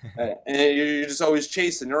 and you're just always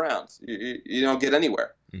chasing around. You don't get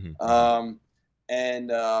anywhere. I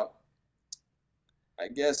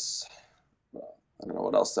guess I don't know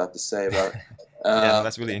what else I have to say about it. Yeah,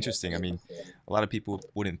 that's really interesting. I mean, a lot of people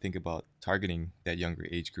wouldn't think about targeting that younger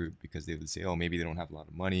age group because they would say, oh, maybe they don't have a lot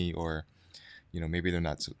of money, or, maybe they're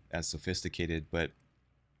not as sophisticated. But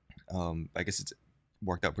I guess it's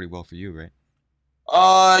worked out pretty well for you, right?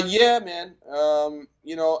 Yeah, man. And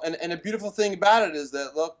the beautiful thing about it is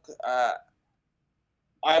that, look, I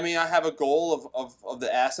have a goal of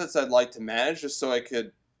the assets I'd like to manage, just so I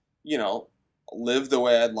could, live the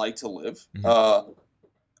way I'd like to live.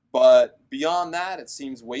 But beyond that, it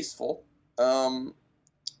seems wasteful,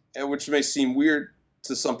 which may seem weird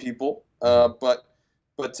to some people. But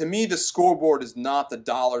to me, the scoreboard is not the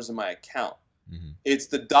dollars in my account. It's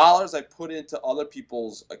the dollars I put into other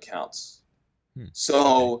people's accounts.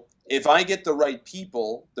 So if I get the right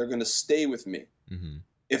people, they're going to stay with me.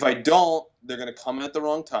 If I don't, they're going to come in at the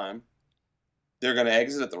wrong time. They're going to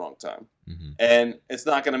exit at the wrong time. And it's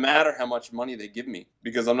not going to matter how much money they give me,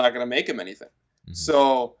 because I'm not going to make them anything.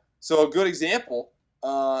 So a good example,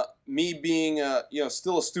 me being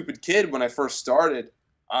still a stupid kid when I first started,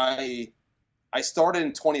 I started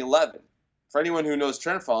in 2011. For anyone who knows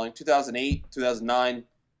trend following, 2008, 2009,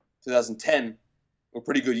 2010 were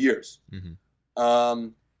pretty good years.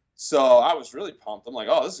 So I was really pumped. I'm like,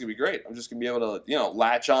 oh, this is gonna be great. I'm just gonna be able to,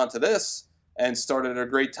 latch on to this and start at a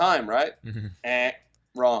great time, right?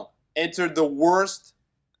 Wrong. Entered the worst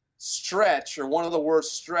stretch, or one of the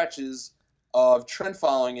worst stretches of trend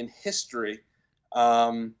following in history,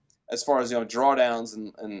 as far as drawdowns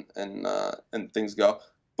and things go.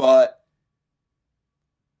 But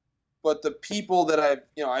the people that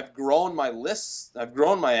I've grown my lists, I've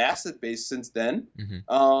grown my asset base since then,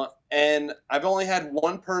 and I've only had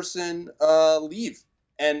one person leave,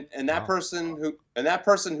 and that person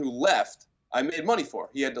who left, I made money for.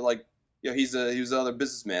 He had to he was another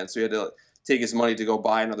businessman, so he had to take his money to go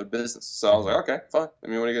buy another business. So I was like, okay, fine. I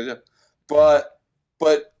mean, what are you gonna do?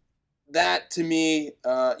 But that to me,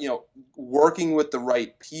 working with the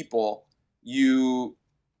right people, you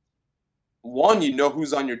know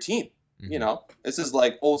who's on your team. This is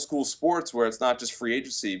like old school sports where it's not just free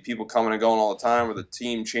agency, people coming and going all the time, or the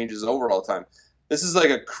team changes over all the time. This is like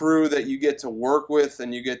a crew that you get to work with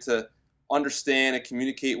and you get to understand and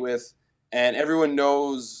communicate with, and everyone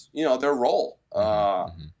knows, their role.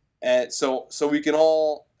 And so we can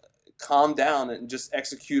all calm down and just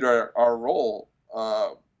execute our role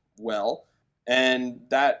well, and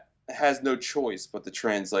that has no choice but to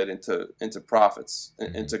translate into profits,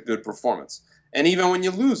 into good performance. And even when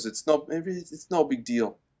you lose, it's no big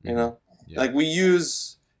deal, Yeah. Like we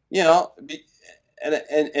use,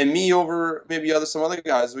 and me over maybe some other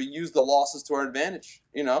guys, we use the losses to our advantage.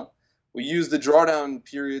 We use the drawdown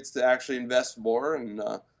periods to actually invest more, and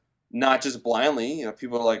not just blindly.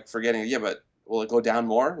 People are like forgetting, but will it go down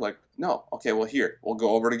more? Like, no. Okay, well, here, we'll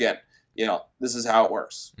go over it again. This is how it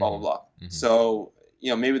works, blah, blah, blah. So,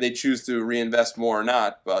 maybe they choose to reinvest more or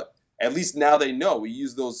not, but at least now they know. We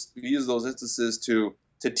use those instances to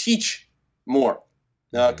teach more,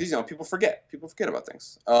 because people forget about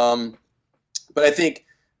things. But I think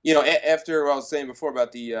after what I was saying before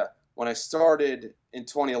about the when I started in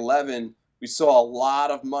 2011, we saw a lot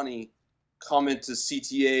of money come into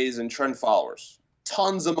CTAs and trend followers,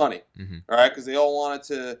 tons of money, right? Because they all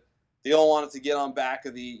wanted to get on back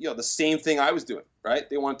of the same thing I was doing, right?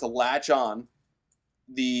 They wanted to latch on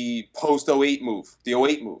the post 08 move,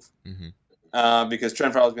 because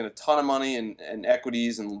trend followers made a ton of money, and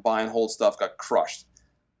equities and buy and hold stuff got crushed.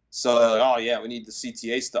 So they're like, oh yeah, we need the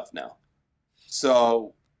CTA stuff now.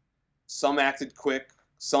 So some acted quick,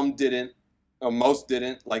 some didn't, or most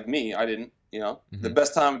didn't. Like me, I didn't. The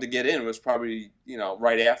best time to get in was probably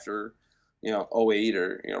right after 08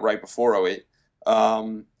 or right before 08.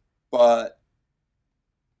 But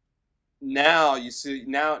now you see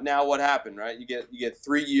now what happened, right? You get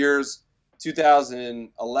 3 years,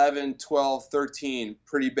 2011, 12, 13,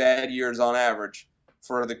 pretty bad years on average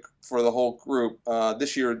for the whole group.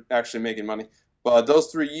 This year actually making money, but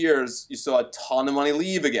those 3 years you saw a ton of money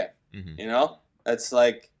leave again. That's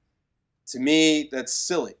like, to me, that's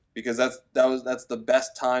silly, because that's the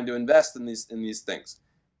best time to invest in these things.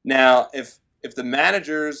 Now, if the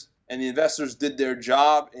managers and the investors did their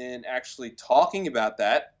job in actually talking about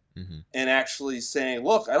that, and actually saying,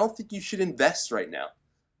 look, I don't think you should invest right now.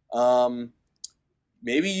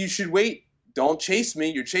 Maybe you should wait. Don't chase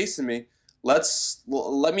me. You're chasing me. Let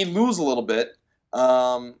me lose a little bit.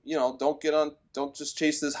 Don't just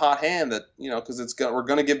chase this hot hand that, because we're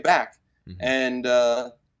going to get back. And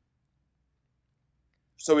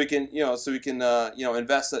so we can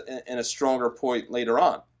invest in a stronger point later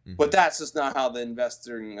on. But that's just not how the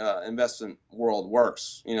investment world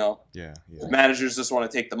works. The managers just want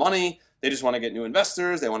to take the money. They just want to get new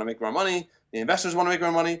investors. They want to make more money. The investors want to make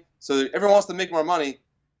more money. So everyone wants to make more money,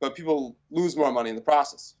 but people lose more money in the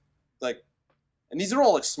process. And these are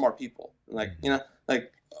all smart people.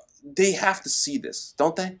 They have to see this,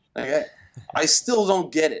 don't they? I still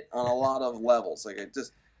don't get it on a lot of levels.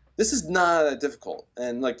 This is not that difficult.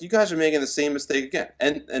 And you guys are making the same mistake again.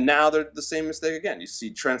 And now they're the same mistake again. You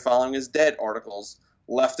see trend following is dead articles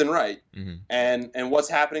left and right. And what's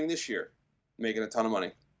happening this year? Making a ton of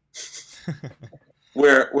money.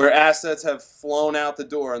 where assets have flown out the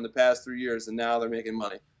door in the past 3 years, and now they're making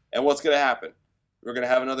money. And what's going to happen? We're going to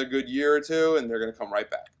have another good year or two, and they're going to come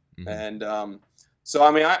right back. And so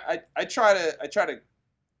I mean, I try to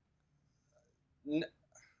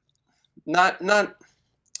not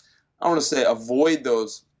I want to say avoid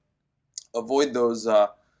those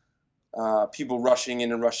people rushing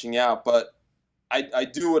in and rushing out, but I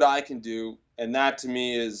do what I can do, and that to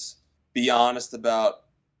me is be honest about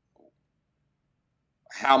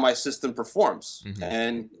how my system performs,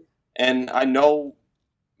 and I know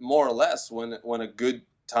more or less when a good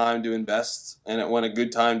time to invest and when a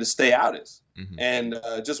good time to stay out is. And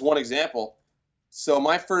just one example. So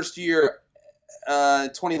my first year,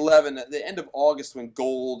 2011, at the end of August, when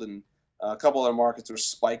gold and a couple other markets were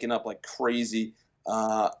spiking up like crazy,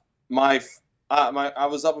 I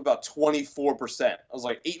was up about 24%. I was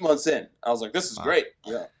like 8 months in. I was like, this is great.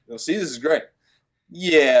 Yeah, see, this is great.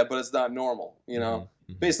 Yeah, but it's not normal.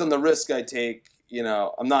 Based on the risk I take,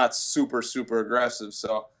 I'm not super aggressive.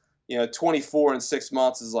 So 24 in 6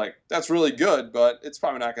 months is that's really good, but it's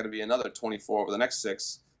probably not going to be another 24 over the next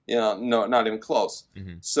 6. No, not even close.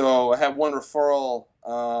 So I had one referral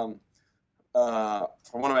from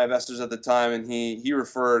one of my investors at the time, and he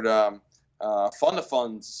referred fund of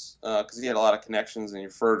funds because he had a lot of connections, and he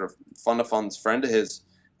referred a fund of funds friend of his,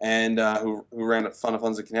 and who ran a fund of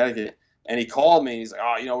funds in Connecticut. And he called me. He's like,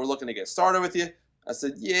 "Oh, we're looking to get started with you." I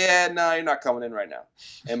said, "Yeah, no, you're not coming in right now."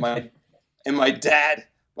 And my dad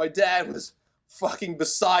was fucking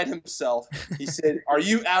beside himself. He said, "Are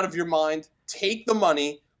you out of your mind? Take the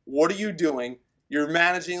money. What are you doing? You're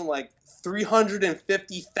managing like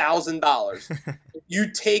 $350,000.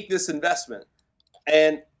 You take this investment."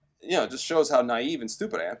 And it just shows how naive and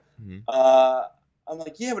stupid I am. Mm-hmm. I'm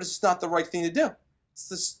like, "Yeah, but it's just not the right thing to do.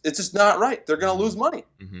 It's just not right. They're gonna lose money.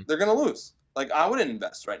 Mm-hmm. They're gonna lose. Like, I wouldn't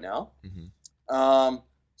invest right now." Mm-hmm.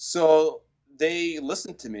 So they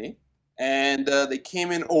listened to me, and they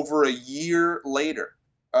came in over a year later.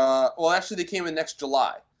 Well, actually, they came in next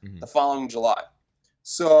July, mm-hmm. the following July.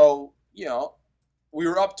 So we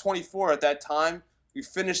were up 24 at that time. We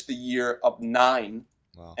finished the year up 9.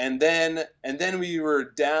 Wow. And then we were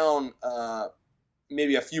down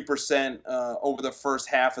maybe a few percent over the first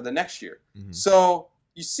half of the next year. Mm-hmm. So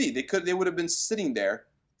you see, they would have been sitting there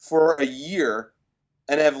for a year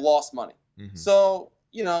and have lost money. Mm-hmm. So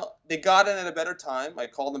they got in at a better time. I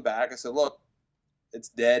called them back. I said, "Look, it's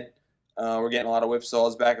dead. We're getting a lot of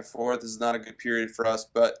whipsaws back and forth. This is not a good period for us,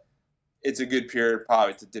 but it's a good period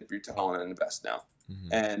probably to dip your toe in and invest now."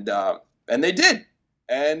 Mm-hmm. And they did.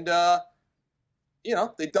 And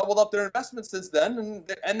they doubled up their investment since then,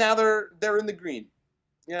 and now they're in the green.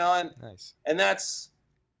 Nice. And that's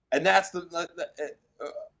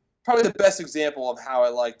probably the best example of how I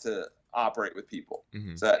like to operate with people.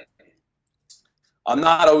 Mm-hmm. Is that I'm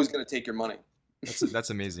not always going to take your money.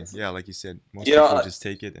 That's amazing. Yeah, like you said, most people just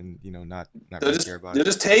take it and not really care about it. They'll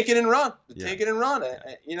just take it and run. Take it and run.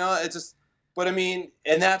 Yeah. It's just. But I mean,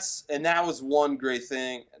 and that was one great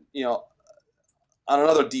thing. On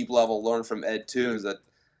another deep level, learn from Ed too, is that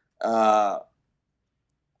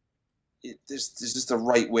there's just a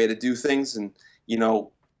right way to do things, and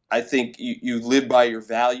I think you live by your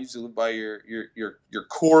values, you live by your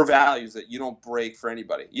core values that you don't break for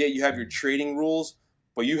anybody. Yeah, you have your trading rules,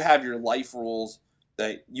 but you have your life rules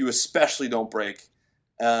that you especially don't break,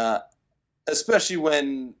 especially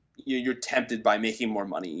when you're tempted by making more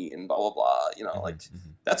money and blah blah blah.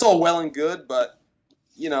 Mm-hmm. That's all well and good, but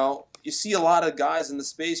you see a lot of guys in the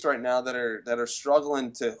space right now that are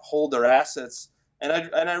struggling to hold their assets, and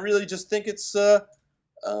I really just think it's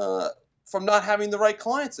from not having the right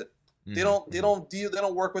clients in. Mm-hmm. They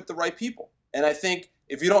don't work with the right people. And I think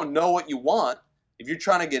if you don't know what you want, if you're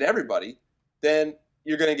trying to get everybody, then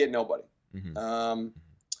you're going to get nobody. Mm-hmm.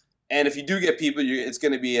 And if you do get people, it's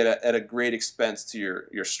going to be at a great expense to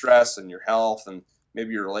your stress and your health and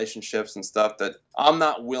maybe your relationships and stuff that I'm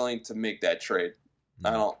not willing to make that trade.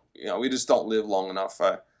 Mm-hmm. We just don't live long enough.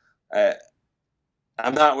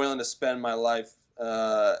 I'm not willing to spend my life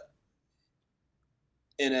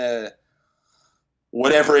in a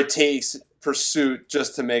whatever it takes pursuit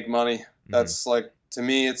just to make money. Mm-hmm. That's like, to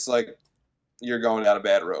me, it's like you're going down a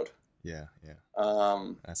bad road. Yeah.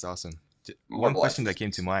 That's awesome. One question that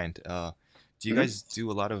came to mind, do you guys do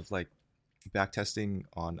a lot of like back testing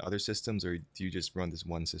on other systems, or do you just run this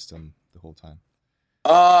one system the whole time?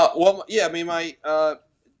 Well, yeah, I mean, the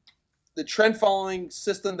trend following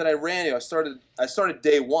system that I ran, I started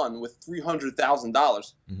day one with $300,000.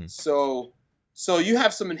 Mm-hmm. So you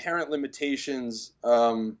have some inherent limitations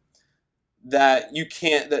that you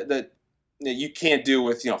can't do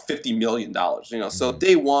with $50 million. Mm-hmm. So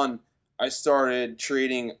day one, I started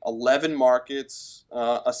trading 11 markets,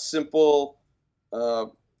 a simple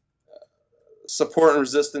support and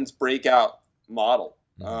resistance breakout model.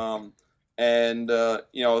 Mm-hmm. I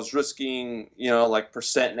was risking, like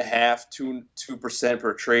 1.5%, 2%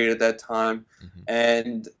 per trade at that time.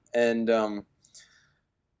 Mm-hmm.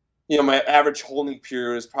 My average holding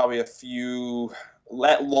period is probably a few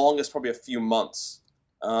months,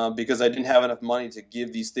 because I didn't have enough money to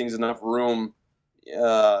give these things enough room,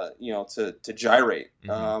 to gyrate.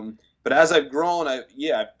 Mm-hmm. But as I've grown,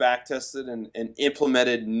 I've back tested and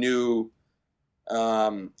implemented new,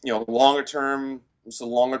 longer term. It's a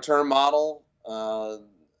longer term model.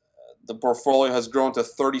 The portfolio has grown to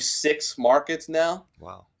 36 markets now.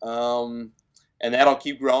 Wow. And that'll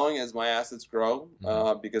keep growing as my assets grow,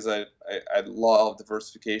 because I love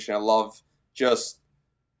diversification. I love just,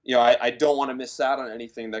 I don't want to miss out on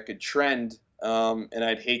anything that could trend, and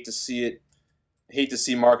I'd hate to see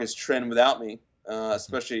markets trend without me,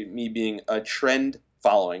 especially me being a trend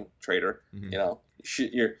following trader. Mm-hmm.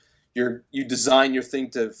 You design your thing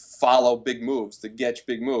to follow big moves, to catch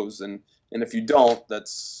big moves, and if you don't,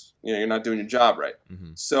 that's you're not doing your job right.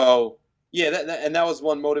 Mm-hmm. So. Yeah, that was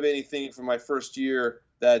one motivating thing for my first year.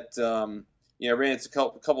 That I ran into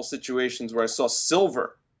a couple situations where I saw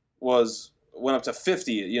silver went up to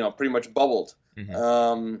 50. Pretty much bubbled,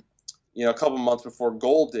 a couple months before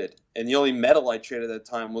gold did, and the only metal I traded at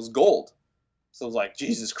that time was gold. So I was like,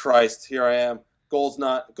 Jesus Christ, here I am. Gold's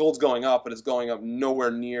going up, but it's going up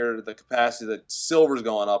nowhere near the capacity that silver's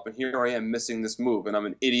going up, and here I am missing this move, and I'm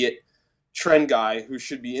an idiot trend guy who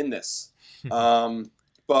should be in this.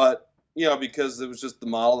 But because it was just the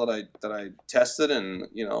model that I tested and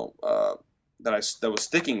that was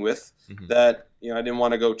sticking with, that I didn't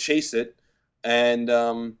want to go chase it, and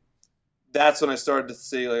that's when I started to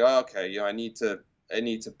see like, oh, okay, I need to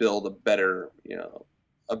build a better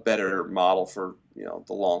model for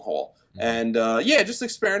the long haul. And just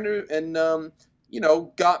experimented and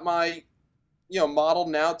got my model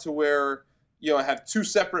now to where I have two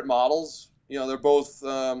separate models. They're both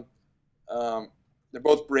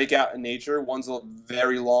breakout in nature. One's a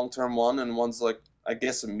very long-term one, and one's like, I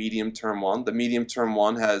guess, a medium-term one. The medium-term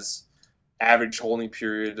one has average holding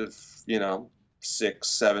period of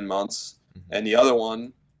 6-7 months, and the other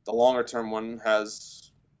one, the longer-term one,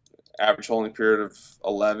 has average holding period of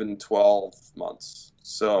 11-12 months.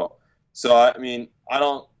 So I mean, I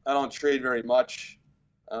don't trade very much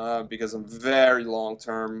because I'm very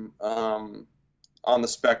long-term on the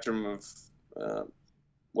spectrum of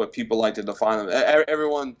what people like to define them.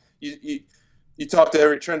 Everyone, you talk to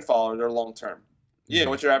every trend follower, they're long-term. Yeah,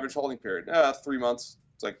 what's your average holding period? 3 months.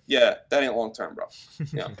 It's like, yeah, that ain't long-term, bro.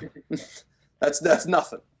 That's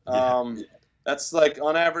nothing. That's like,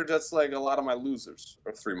 on average, that's like a lot of my losers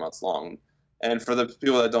are 3 months long. And for the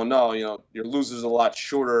people that don't know, your losers are a lot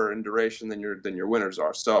shorter in duration than your winners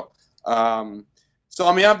are. So I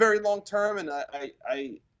mean, I'm very long-term, and I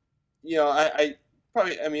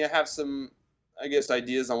have some, I guess,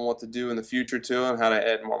 ideas on what to do in the future too, and how to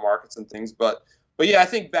add more markets and things. But yeah, I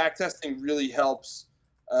think backtesting really helps,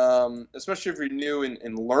 especially if you're new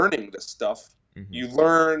in learning this stuff. You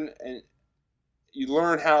learn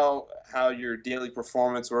how your daily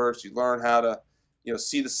performance works. You learn how to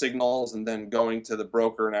see the signals, and then going to the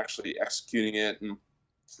broker and actually executing it,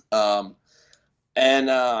 and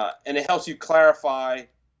it helps you clarify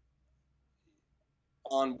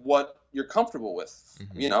on what you're comfortable with.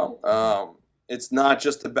 It's not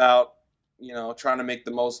just about trying to make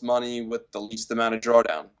the most money with the least amount of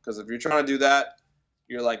drawdown, because if you're trying to do that,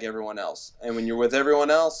 you're like everyone else, and when you're with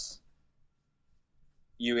everyone else,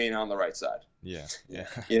 you ain't on the right side.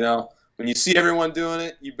 When you see everyone doing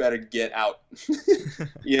it, you better get out.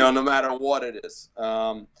 No matter what it is.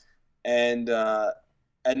 And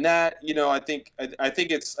that I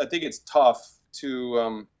think it's tough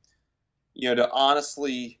to to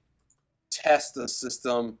honestly test the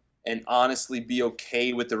system and honestly be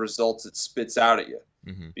okay with the results it spits out at you,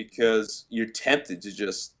 because you're tempted to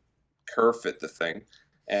just curve fit the thing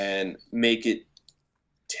and make it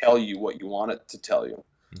tell you what you want it to tell you.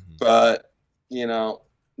 But no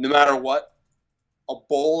matter what, a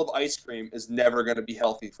bowl of ice cream is never going to be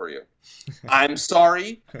healthy for you. I'm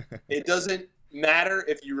sorry. It doesn't matter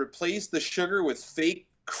if you replace the sugar with fake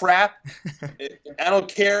crap. I don't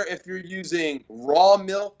care if you're using raw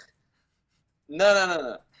milk.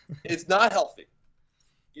 No. It's not healthy.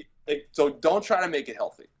 So don't try to make it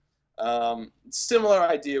healthy. Similar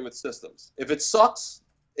idea with systems. If it sucks,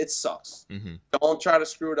 it sucks. Don't try to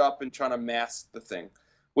screw it up and try to mask the thing,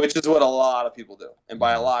 which is what a lot of people do. And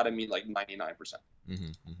by a lot, I mean like 99%.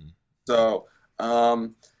 So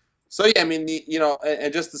yeah, I mean,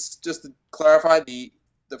 and just to clarify, the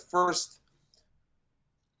first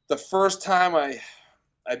time I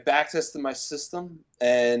backtested my system,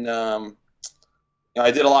 and I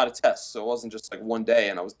did a lot of tests, so it wasn't just like one day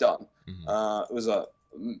and I was done. It was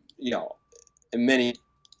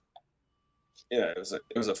it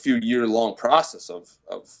was a few year long process of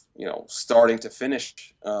starting to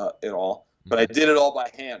finish it all, but I did it all by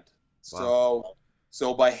hand. Wow.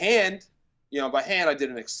 So by hand I did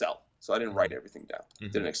in Excel. So I didn't write everything down.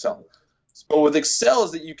 Did in Excel. But with Excel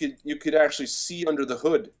is that you could actually see under the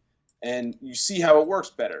hood, and you see how it works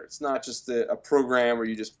better. It's not just a program where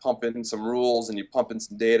you just pump in some rules and you pump in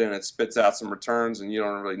some data and it spits out some returns and you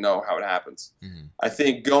don't really know how it happens. I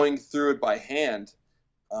think going through it by hand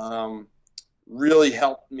really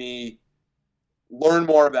helped me learn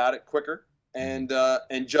more about it quicker and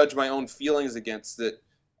judge my own feelings against it,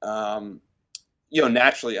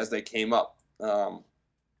 naturally as they came up. And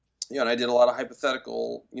I did a lot of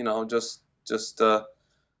hypothetical, just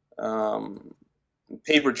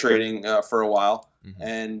paper trading for a while,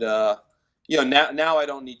 and now I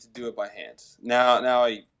don't need to do it by hand. Now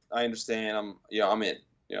I understand. I'm in.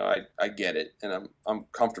 I get it, and I'm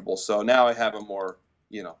comfortable. So now I have a more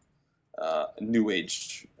new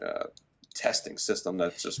age testing system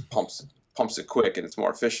that just pumps pumps it quick and it's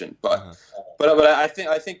more efficient. But I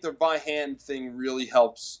think the by hand thing really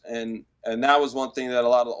helps, and that was one thing that a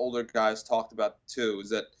lot of the older guys talked about too, is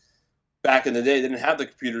that back in the day they didn't have the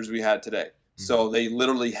computers we had today, so they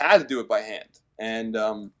literally had to do it by hand, and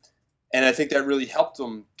I think that really helped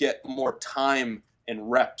them get more time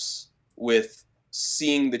and reps with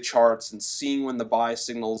seeing the charts and seeing when the buy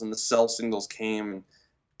signals and the sell signals came.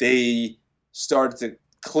 They started to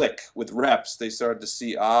click with reps. They started to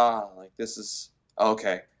see, like this is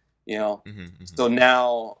okay. So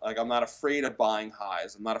now, like, I'm not afraid of buying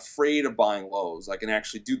highs. I'm not afraid of buying lows. I can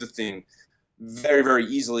actually do the thing very, very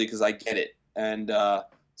easily because I get it. And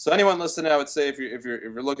so anyone listening, I would say if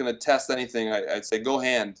you're looking to test anything, I'd say go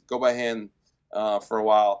by hand for a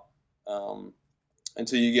while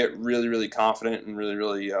until you get really, really confident and really,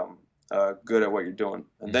 really good at what you're doing.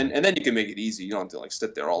 And then you can make it easy. You don't have to like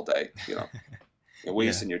sit there all day, you're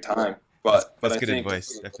wasting your time. But that's I good think,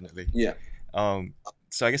 advice, definitely. Yeah.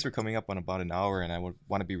 So I guess we're coming up on about an hour, and I would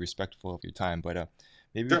want to be respectful of your time. But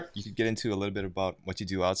maybe you could get into a little bit about what you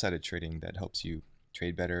do outside of trading that helps you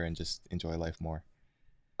trade better and just enjoy life more.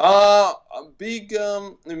 Me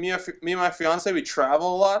and my fiance, we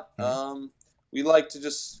travel a lot. We like to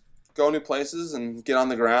just go new places and get on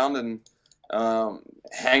the ground and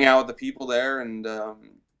hang out with the people there, and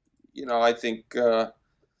I think that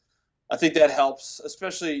helps.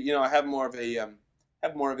 Especially, I have more of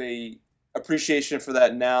a appreciation for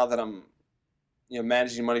that now that I'm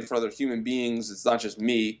managing money for other human beings. It's not just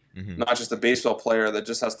me, not just a baseball player that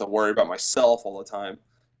just has to worry about myself all the time.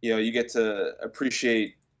 You get to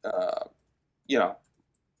appreciate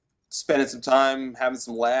spending some time having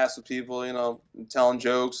some laughs with people, telling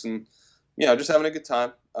jokes and just having a good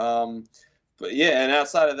time. But yeah, and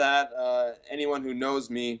outside of that, anyone who knows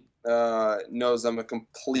me knows I'm a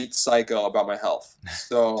complete psycho about my health.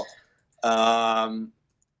 So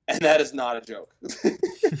and that is not a joke.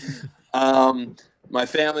 My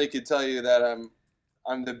family could tell you that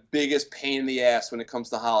I'm the biggest pain in the ass when it comes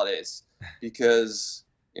to holidays, because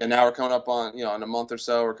now we're coming up on in a month or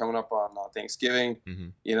so we're coming up on Thanksgiving.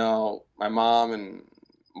 My mom and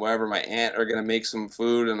whatever my aunt are gonna make some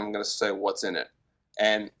food, and I'm gonna say what's in it,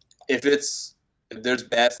 and if there's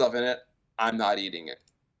bad stuff in it, I'm not eating it.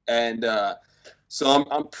 And so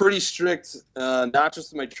I'm pretty strict, not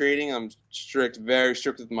just with my trading. I'm very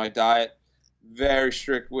strict with my diet, very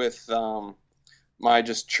strict with my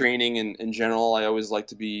just training in general. I always like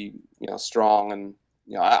to be strong, and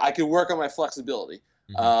I could work on my flexibility.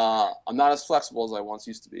 I'm not as flexible as I once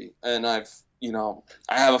used to be, and I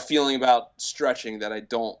have a feeling about stretching that I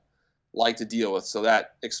don't like to deal with, so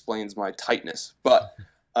that explains my tightness. But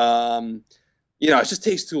it just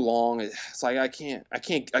takes too long. It's like I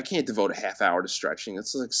can't devote a half hour to stretching.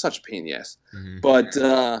 It's like such a pain in the ass.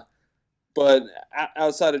 But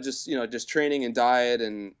outside of just training and diet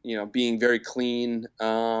and being very clean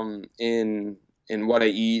in what I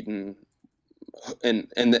eat and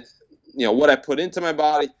what I put into my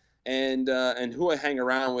body and who I hang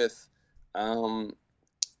around with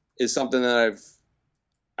is something that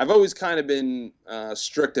I've always kind of been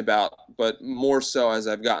strict about, but more so as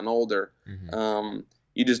I've gotten older.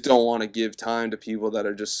 You just don't want to give time to people that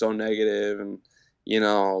are just so negative and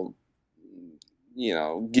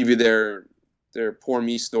give you their poor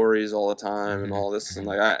me stories all the time and all this. And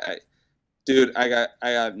like I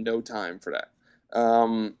got no time for that.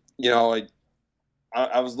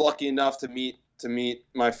 I was lucky enough to meet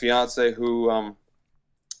my fiance who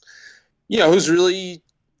who's really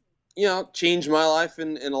changed my life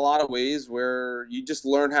in a lot of ways, where you just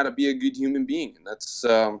learn how to be a good human being. And that's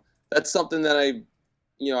something that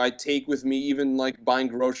I take with me, even like buying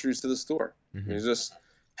groceries to the store. You just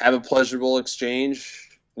have a pleasurable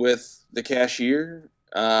exchange with the cashier.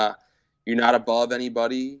 You're not above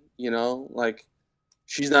anybody, like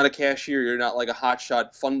she's not a cashier. You're not like a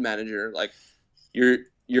hotshot fund manager. Like you're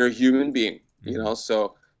a human being,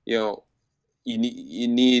 so you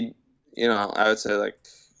need I would say, like,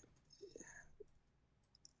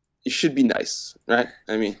 you should be nice, right?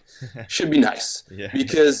 I mean, should be nice.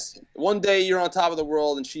 Because one day you're on top of the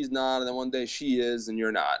world and she's not, and then one day she is and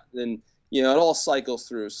you're not. And it all cycles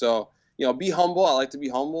through. So be humble. I like to be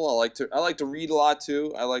humble. I like to read a lot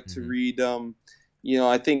too. I like to read.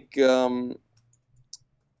 I think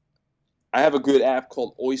I have a good app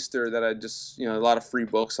called Oyster that I just a lot of free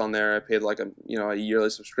books on there. I paid like a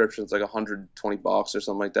yearly subscription. It's like $120 or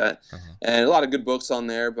something like that, and a lot of good books on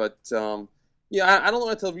there. But I don't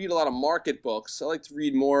like to read a lot of market books. I like to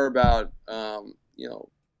read more about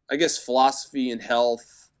I guess philosophy and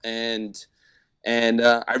health, and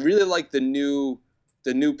I really like the new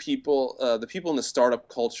people, the people in the startup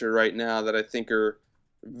culture right now that I think are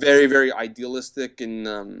very, very idealistic,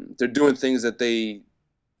 and they're doing things that they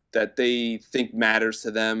think matters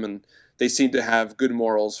to them, and they seem to have good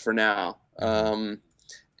morals for now. And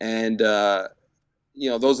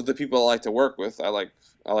those are the people I like to work with. I like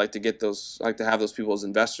to get those. I like to have those people as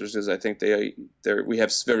investors because I think we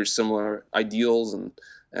have very similar ideals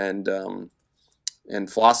and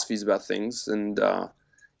philosophies about things. And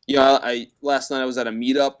last night I was at a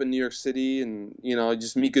meetup in New York City, and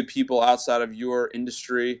just meet good people outside of your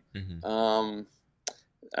industry.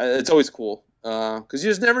 It's always cool because you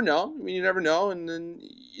just never know. I mean, you never know, and then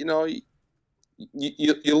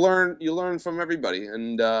you learn from everybody,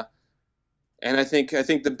 and I think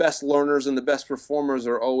the best learners and the best performers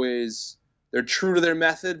they're true to their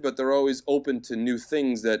method, but they're always open to new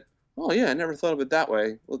things that, oh yeah, I never thought of it that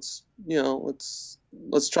way. Let's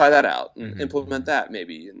try that out and implement that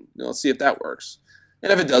maybe, and let's see if that works.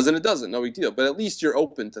 And if it doesn't, it doesn't. No big deal. But at least you're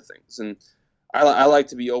open to things, and I like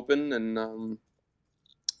to be open. And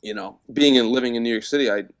living in New York City,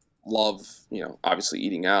 I love obviously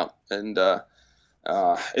eating out, and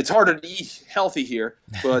it's harder to eat healthy here.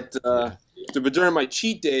 But but during my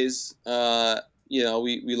cheat days,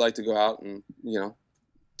 we like to go out and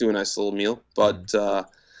do a nice little meal. But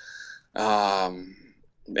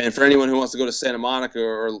and for anyone who wants to go to Santa Monica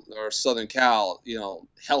or Southern Cal,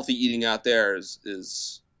 healthy eating out there is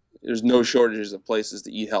there's no shortages of places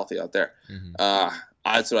to eat healthy out there.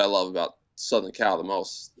 That's what I love about Southern Cal the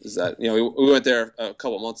most, is that we went there a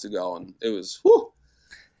couple months ago, and it was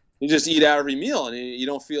you just eat out every meal, and you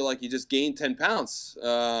don't feel like you just gained 10 pounds.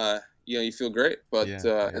 You feel great, but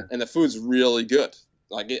and the food's really good.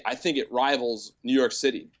 Like I think it rivals New York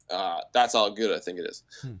City. That's how good I think it is.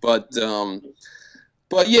 But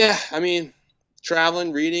yeah, I mean,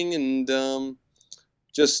 traveling, reading, and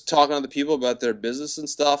just talking to other people about their business and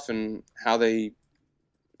stuff, and how they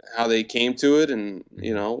came to it, and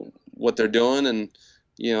what they're doing, and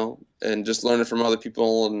and just learning from other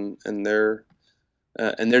people and their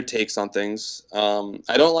takes on things.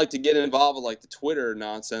 I don't like to get involved with like the Twitter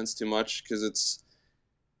nonsense too much, because it's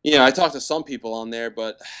I talk to some people on there,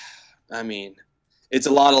 but I mean, it's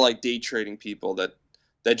a lot of like day trading people that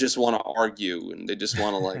just want to argue, and they just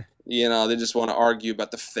want to like, they just want to argue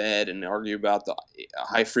about the Fed and argue about the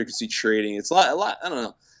high frequency trading. It's a lot. I don't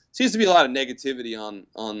know. Seems to be a lot of negativity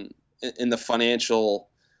in the financial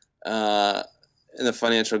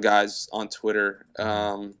guys on Twitter.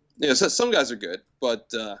 So some guys are good,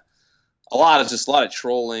 but a lot of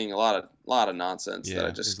trolling, a lot of nonsense that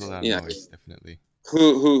I just, there's a lot of noise, definitely.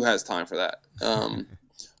 Who has time for that?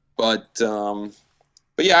 But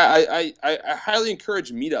yeah, I highly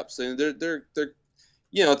encourage meetups. And they're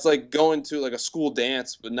it's like going to like a school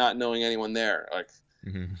dance but not knowing anyone there. Like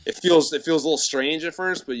it feels a little strange at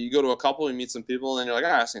first, but you go to a couple and meet some people, and then you're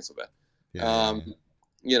like, this ain't so bad.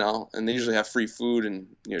 And they usually have free food and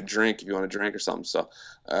drink if you want to drink or something. So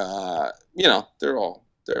they're all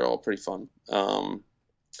pretty fun. And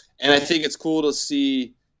I think it's cool to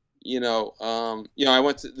see. I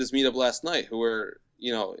went to this meetup last night who were.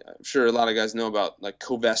 I'm sure a lot of guys know about like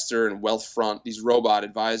Covestor and Wealthfront, these robot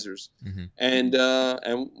advisors, and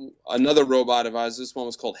another robot advisor. This one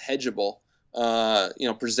was called Hedgeable.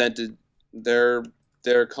 Presented their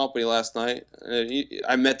company last night.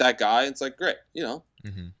 I met that guy. It's like great.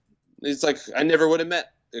 It's like I never would have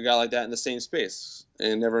met a guy like that in the same space,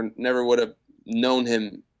 and never would have known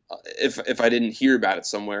him if I didn't hear about it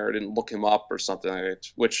somewhere or didn't look him up or something like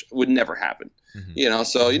that, which would never happen.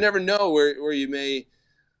 So you never know where you may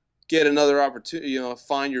get another opportunity,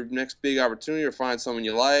 find your next big opportunity or find someone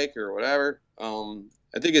you like or whatever.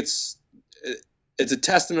 I think it's a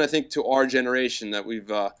testament, I think, to our generation that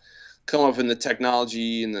we've come up in the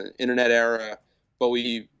technology and the internet era, but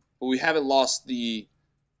we haven't lost the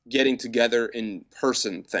getting together in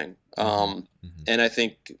person thing. And I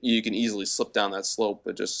think you can easily slip down that slope,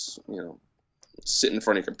 but just, sit in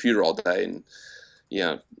front of your computer all day and,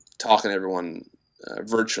 talking to everyone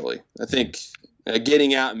virtually. I think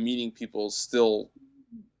getting out and meeting people still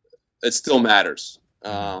matters.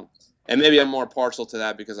 And maybe I'm more partial to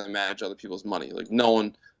that because I manage other people's money. Like no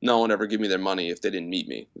one ever give me their money if they didn't meet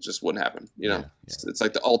me. It just wouldn't happen. It's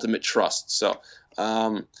like the ultimate trust. So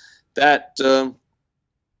that's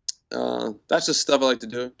just stuff I like to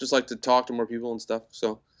do. Just like to talk to more people and stuff.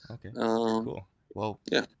 So okay, cool. Well,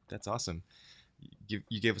 yeah, that's awesome.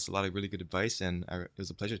 You gave us a lot of really good advice, and it was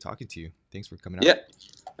a pleasure talking to you. Thanks for coming out. Yeah,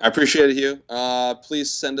 I appreciate it, Hugh.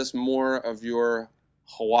 Please send us more of your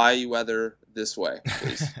Hawaii weather this way,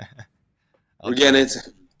 please. We're getting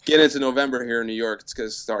into November here in New York. It's going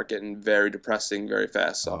to start getting very depressing very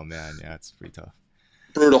fast. So. Oh man, yeah, it's pretty tough.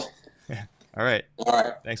 Brutal. All right. All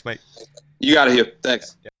right. Thanks, Mike. You got it, Hugh.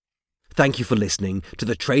 Thanks. Thank you for listening to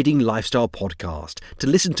the Trading Lifestyle Podcast. To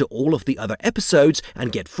listen to all of the other episodes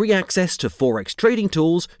and get free access to Forex trading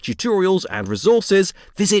tools, tutorials, and resources,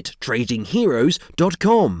 visit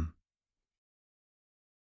tradingheroes.com.